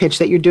perfect pitch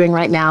that you're doing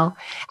right now.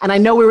 And I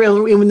know we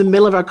were in the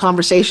middle of our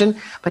conversation,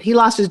 but he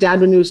lost his dad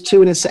when he was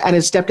 2 and his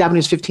stepdad when he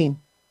was 15.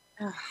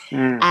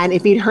 And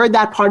if he'd heard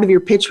that part of your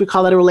pitch, we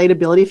call that a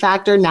relatability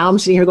factor. Now I'm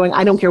sitting here going,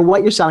 I don't care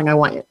what you're selling. I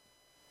want it.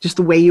 Just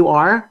the way you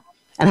are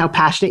and how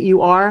passionate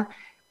you are.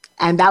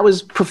 And that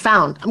was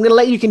profound. I'm going to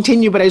let you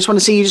continue, but I just want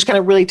to see you just kind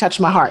of really touch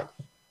my heart.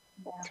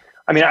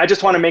 I mean, I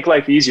just want to make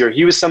life easier.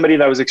 He was somebody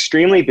that was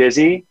extremely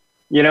busy,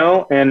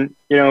 and,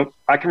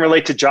 I can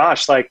relate to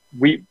Josh. Like,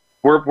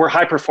 we're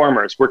high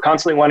performers. We're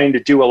constantly wanting to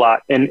do a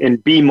lot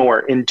and be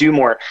more and do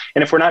more.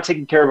 And if we're not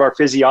taking care of our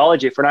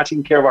physiology, if we're not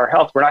taking care of our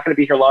health, we're not going to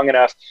be here long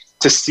enough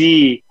to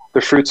see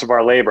the fruits of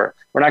our labor.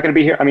 We're not going to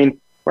be here. I mean,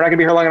 we're not going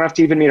to be here long enough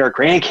to even meet our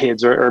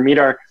grandkids or meet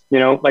our,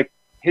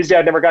 his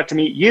dad never got to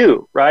meet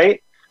you,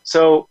 right?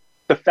 So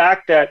the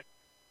fact that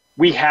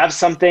we have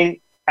something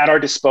at our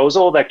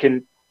disposal that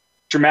can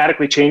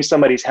dramatically change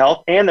somebody's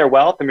health and their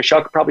wealth, and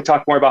Michelle could probably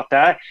talk more about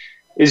that,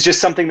 is just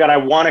something that I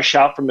want to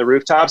shout from the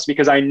rooftops,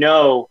 because I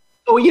know.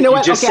 Oh, you know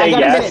what? Just say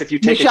yes if you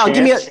take Michelle, a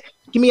chance.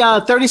 give me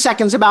 30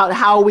 seconds about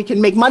how we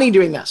can make money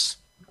doing this.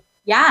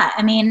 Yeah,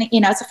 I mean,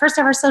 it's the first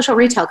ever social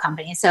retail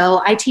company.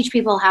 So I teach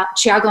people how,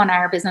 Thiago and I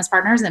are business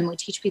partners, and we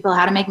teach people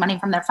how to make money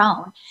from their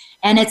phone.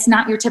 And it's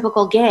not your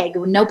typical gig.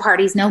 No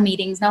parties, no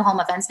meetings, no home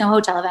events, no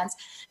hotel events,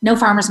 no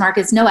farmers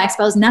markets, no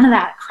expos, none of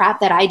that crap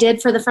that I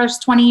did for the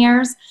first 20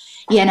 years.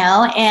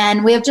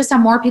 and we have just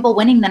more people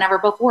winning than ever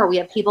before. We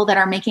have people that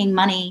are making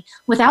money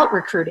without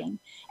recruiting.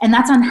 And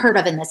that's unheard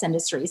of in this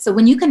industry. So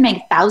when you can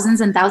make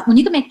thousands and thousands, when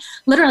you can make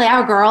literally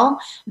our girl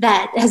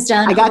that has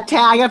done. I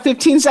got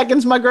 15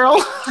 seconds, my girl.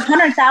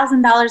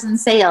 $100,000 in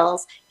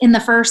sales in the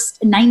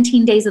first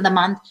 19 days of the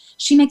month.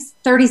 She makes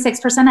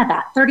 36% of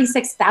that,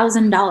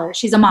 $36,000.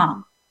 She's a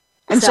mom.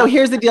 And so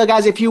here's the deal,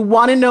 guys. If you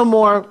want to know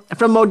more,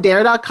 from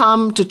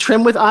Modere.com to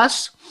Trim with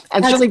Us,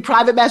 and certainly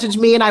private message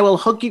me and I will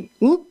hook you.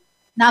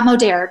 Not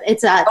Modere.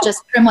 It's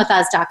just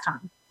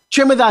trimwithus.com.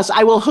 Trim with Us.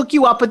 I will hook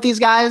you up with these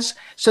guys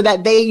so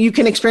that you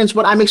can experience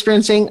what I'm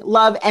experiencing.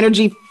 Love,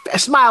 energy,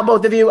 smile,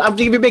 both of you. I'll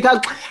give you a big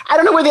hug. I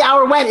don't know where the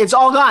hour went. It's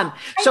all gone.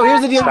 So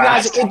here's the deal,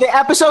 guys. The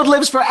episode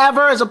lives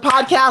forever as a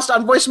podcast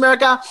on Voice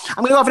America. I'm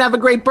going to go off and have a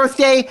great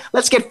birthday.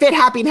 Let's get fit,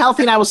 happy, and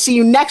healthy. And I will see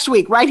you next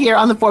week right here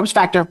on The Forbes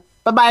Factor.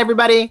 Bye-bye,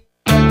 everybody.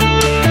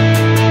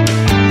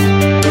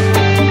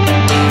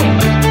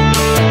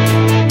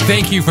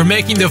 Thank you for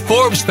making the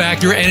Forbes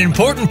Factor an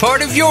important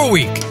part of your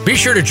week. Be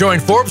sure to join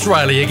Forbes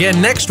Riley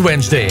again next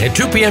Wednesday at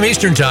 2 p.m.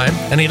 Eastern Time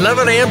and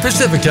 11 a.m.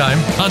 Pacific Time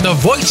on the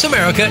Voice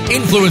America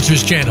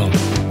Influencers Channel.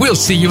 We'll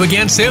see you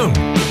again soon.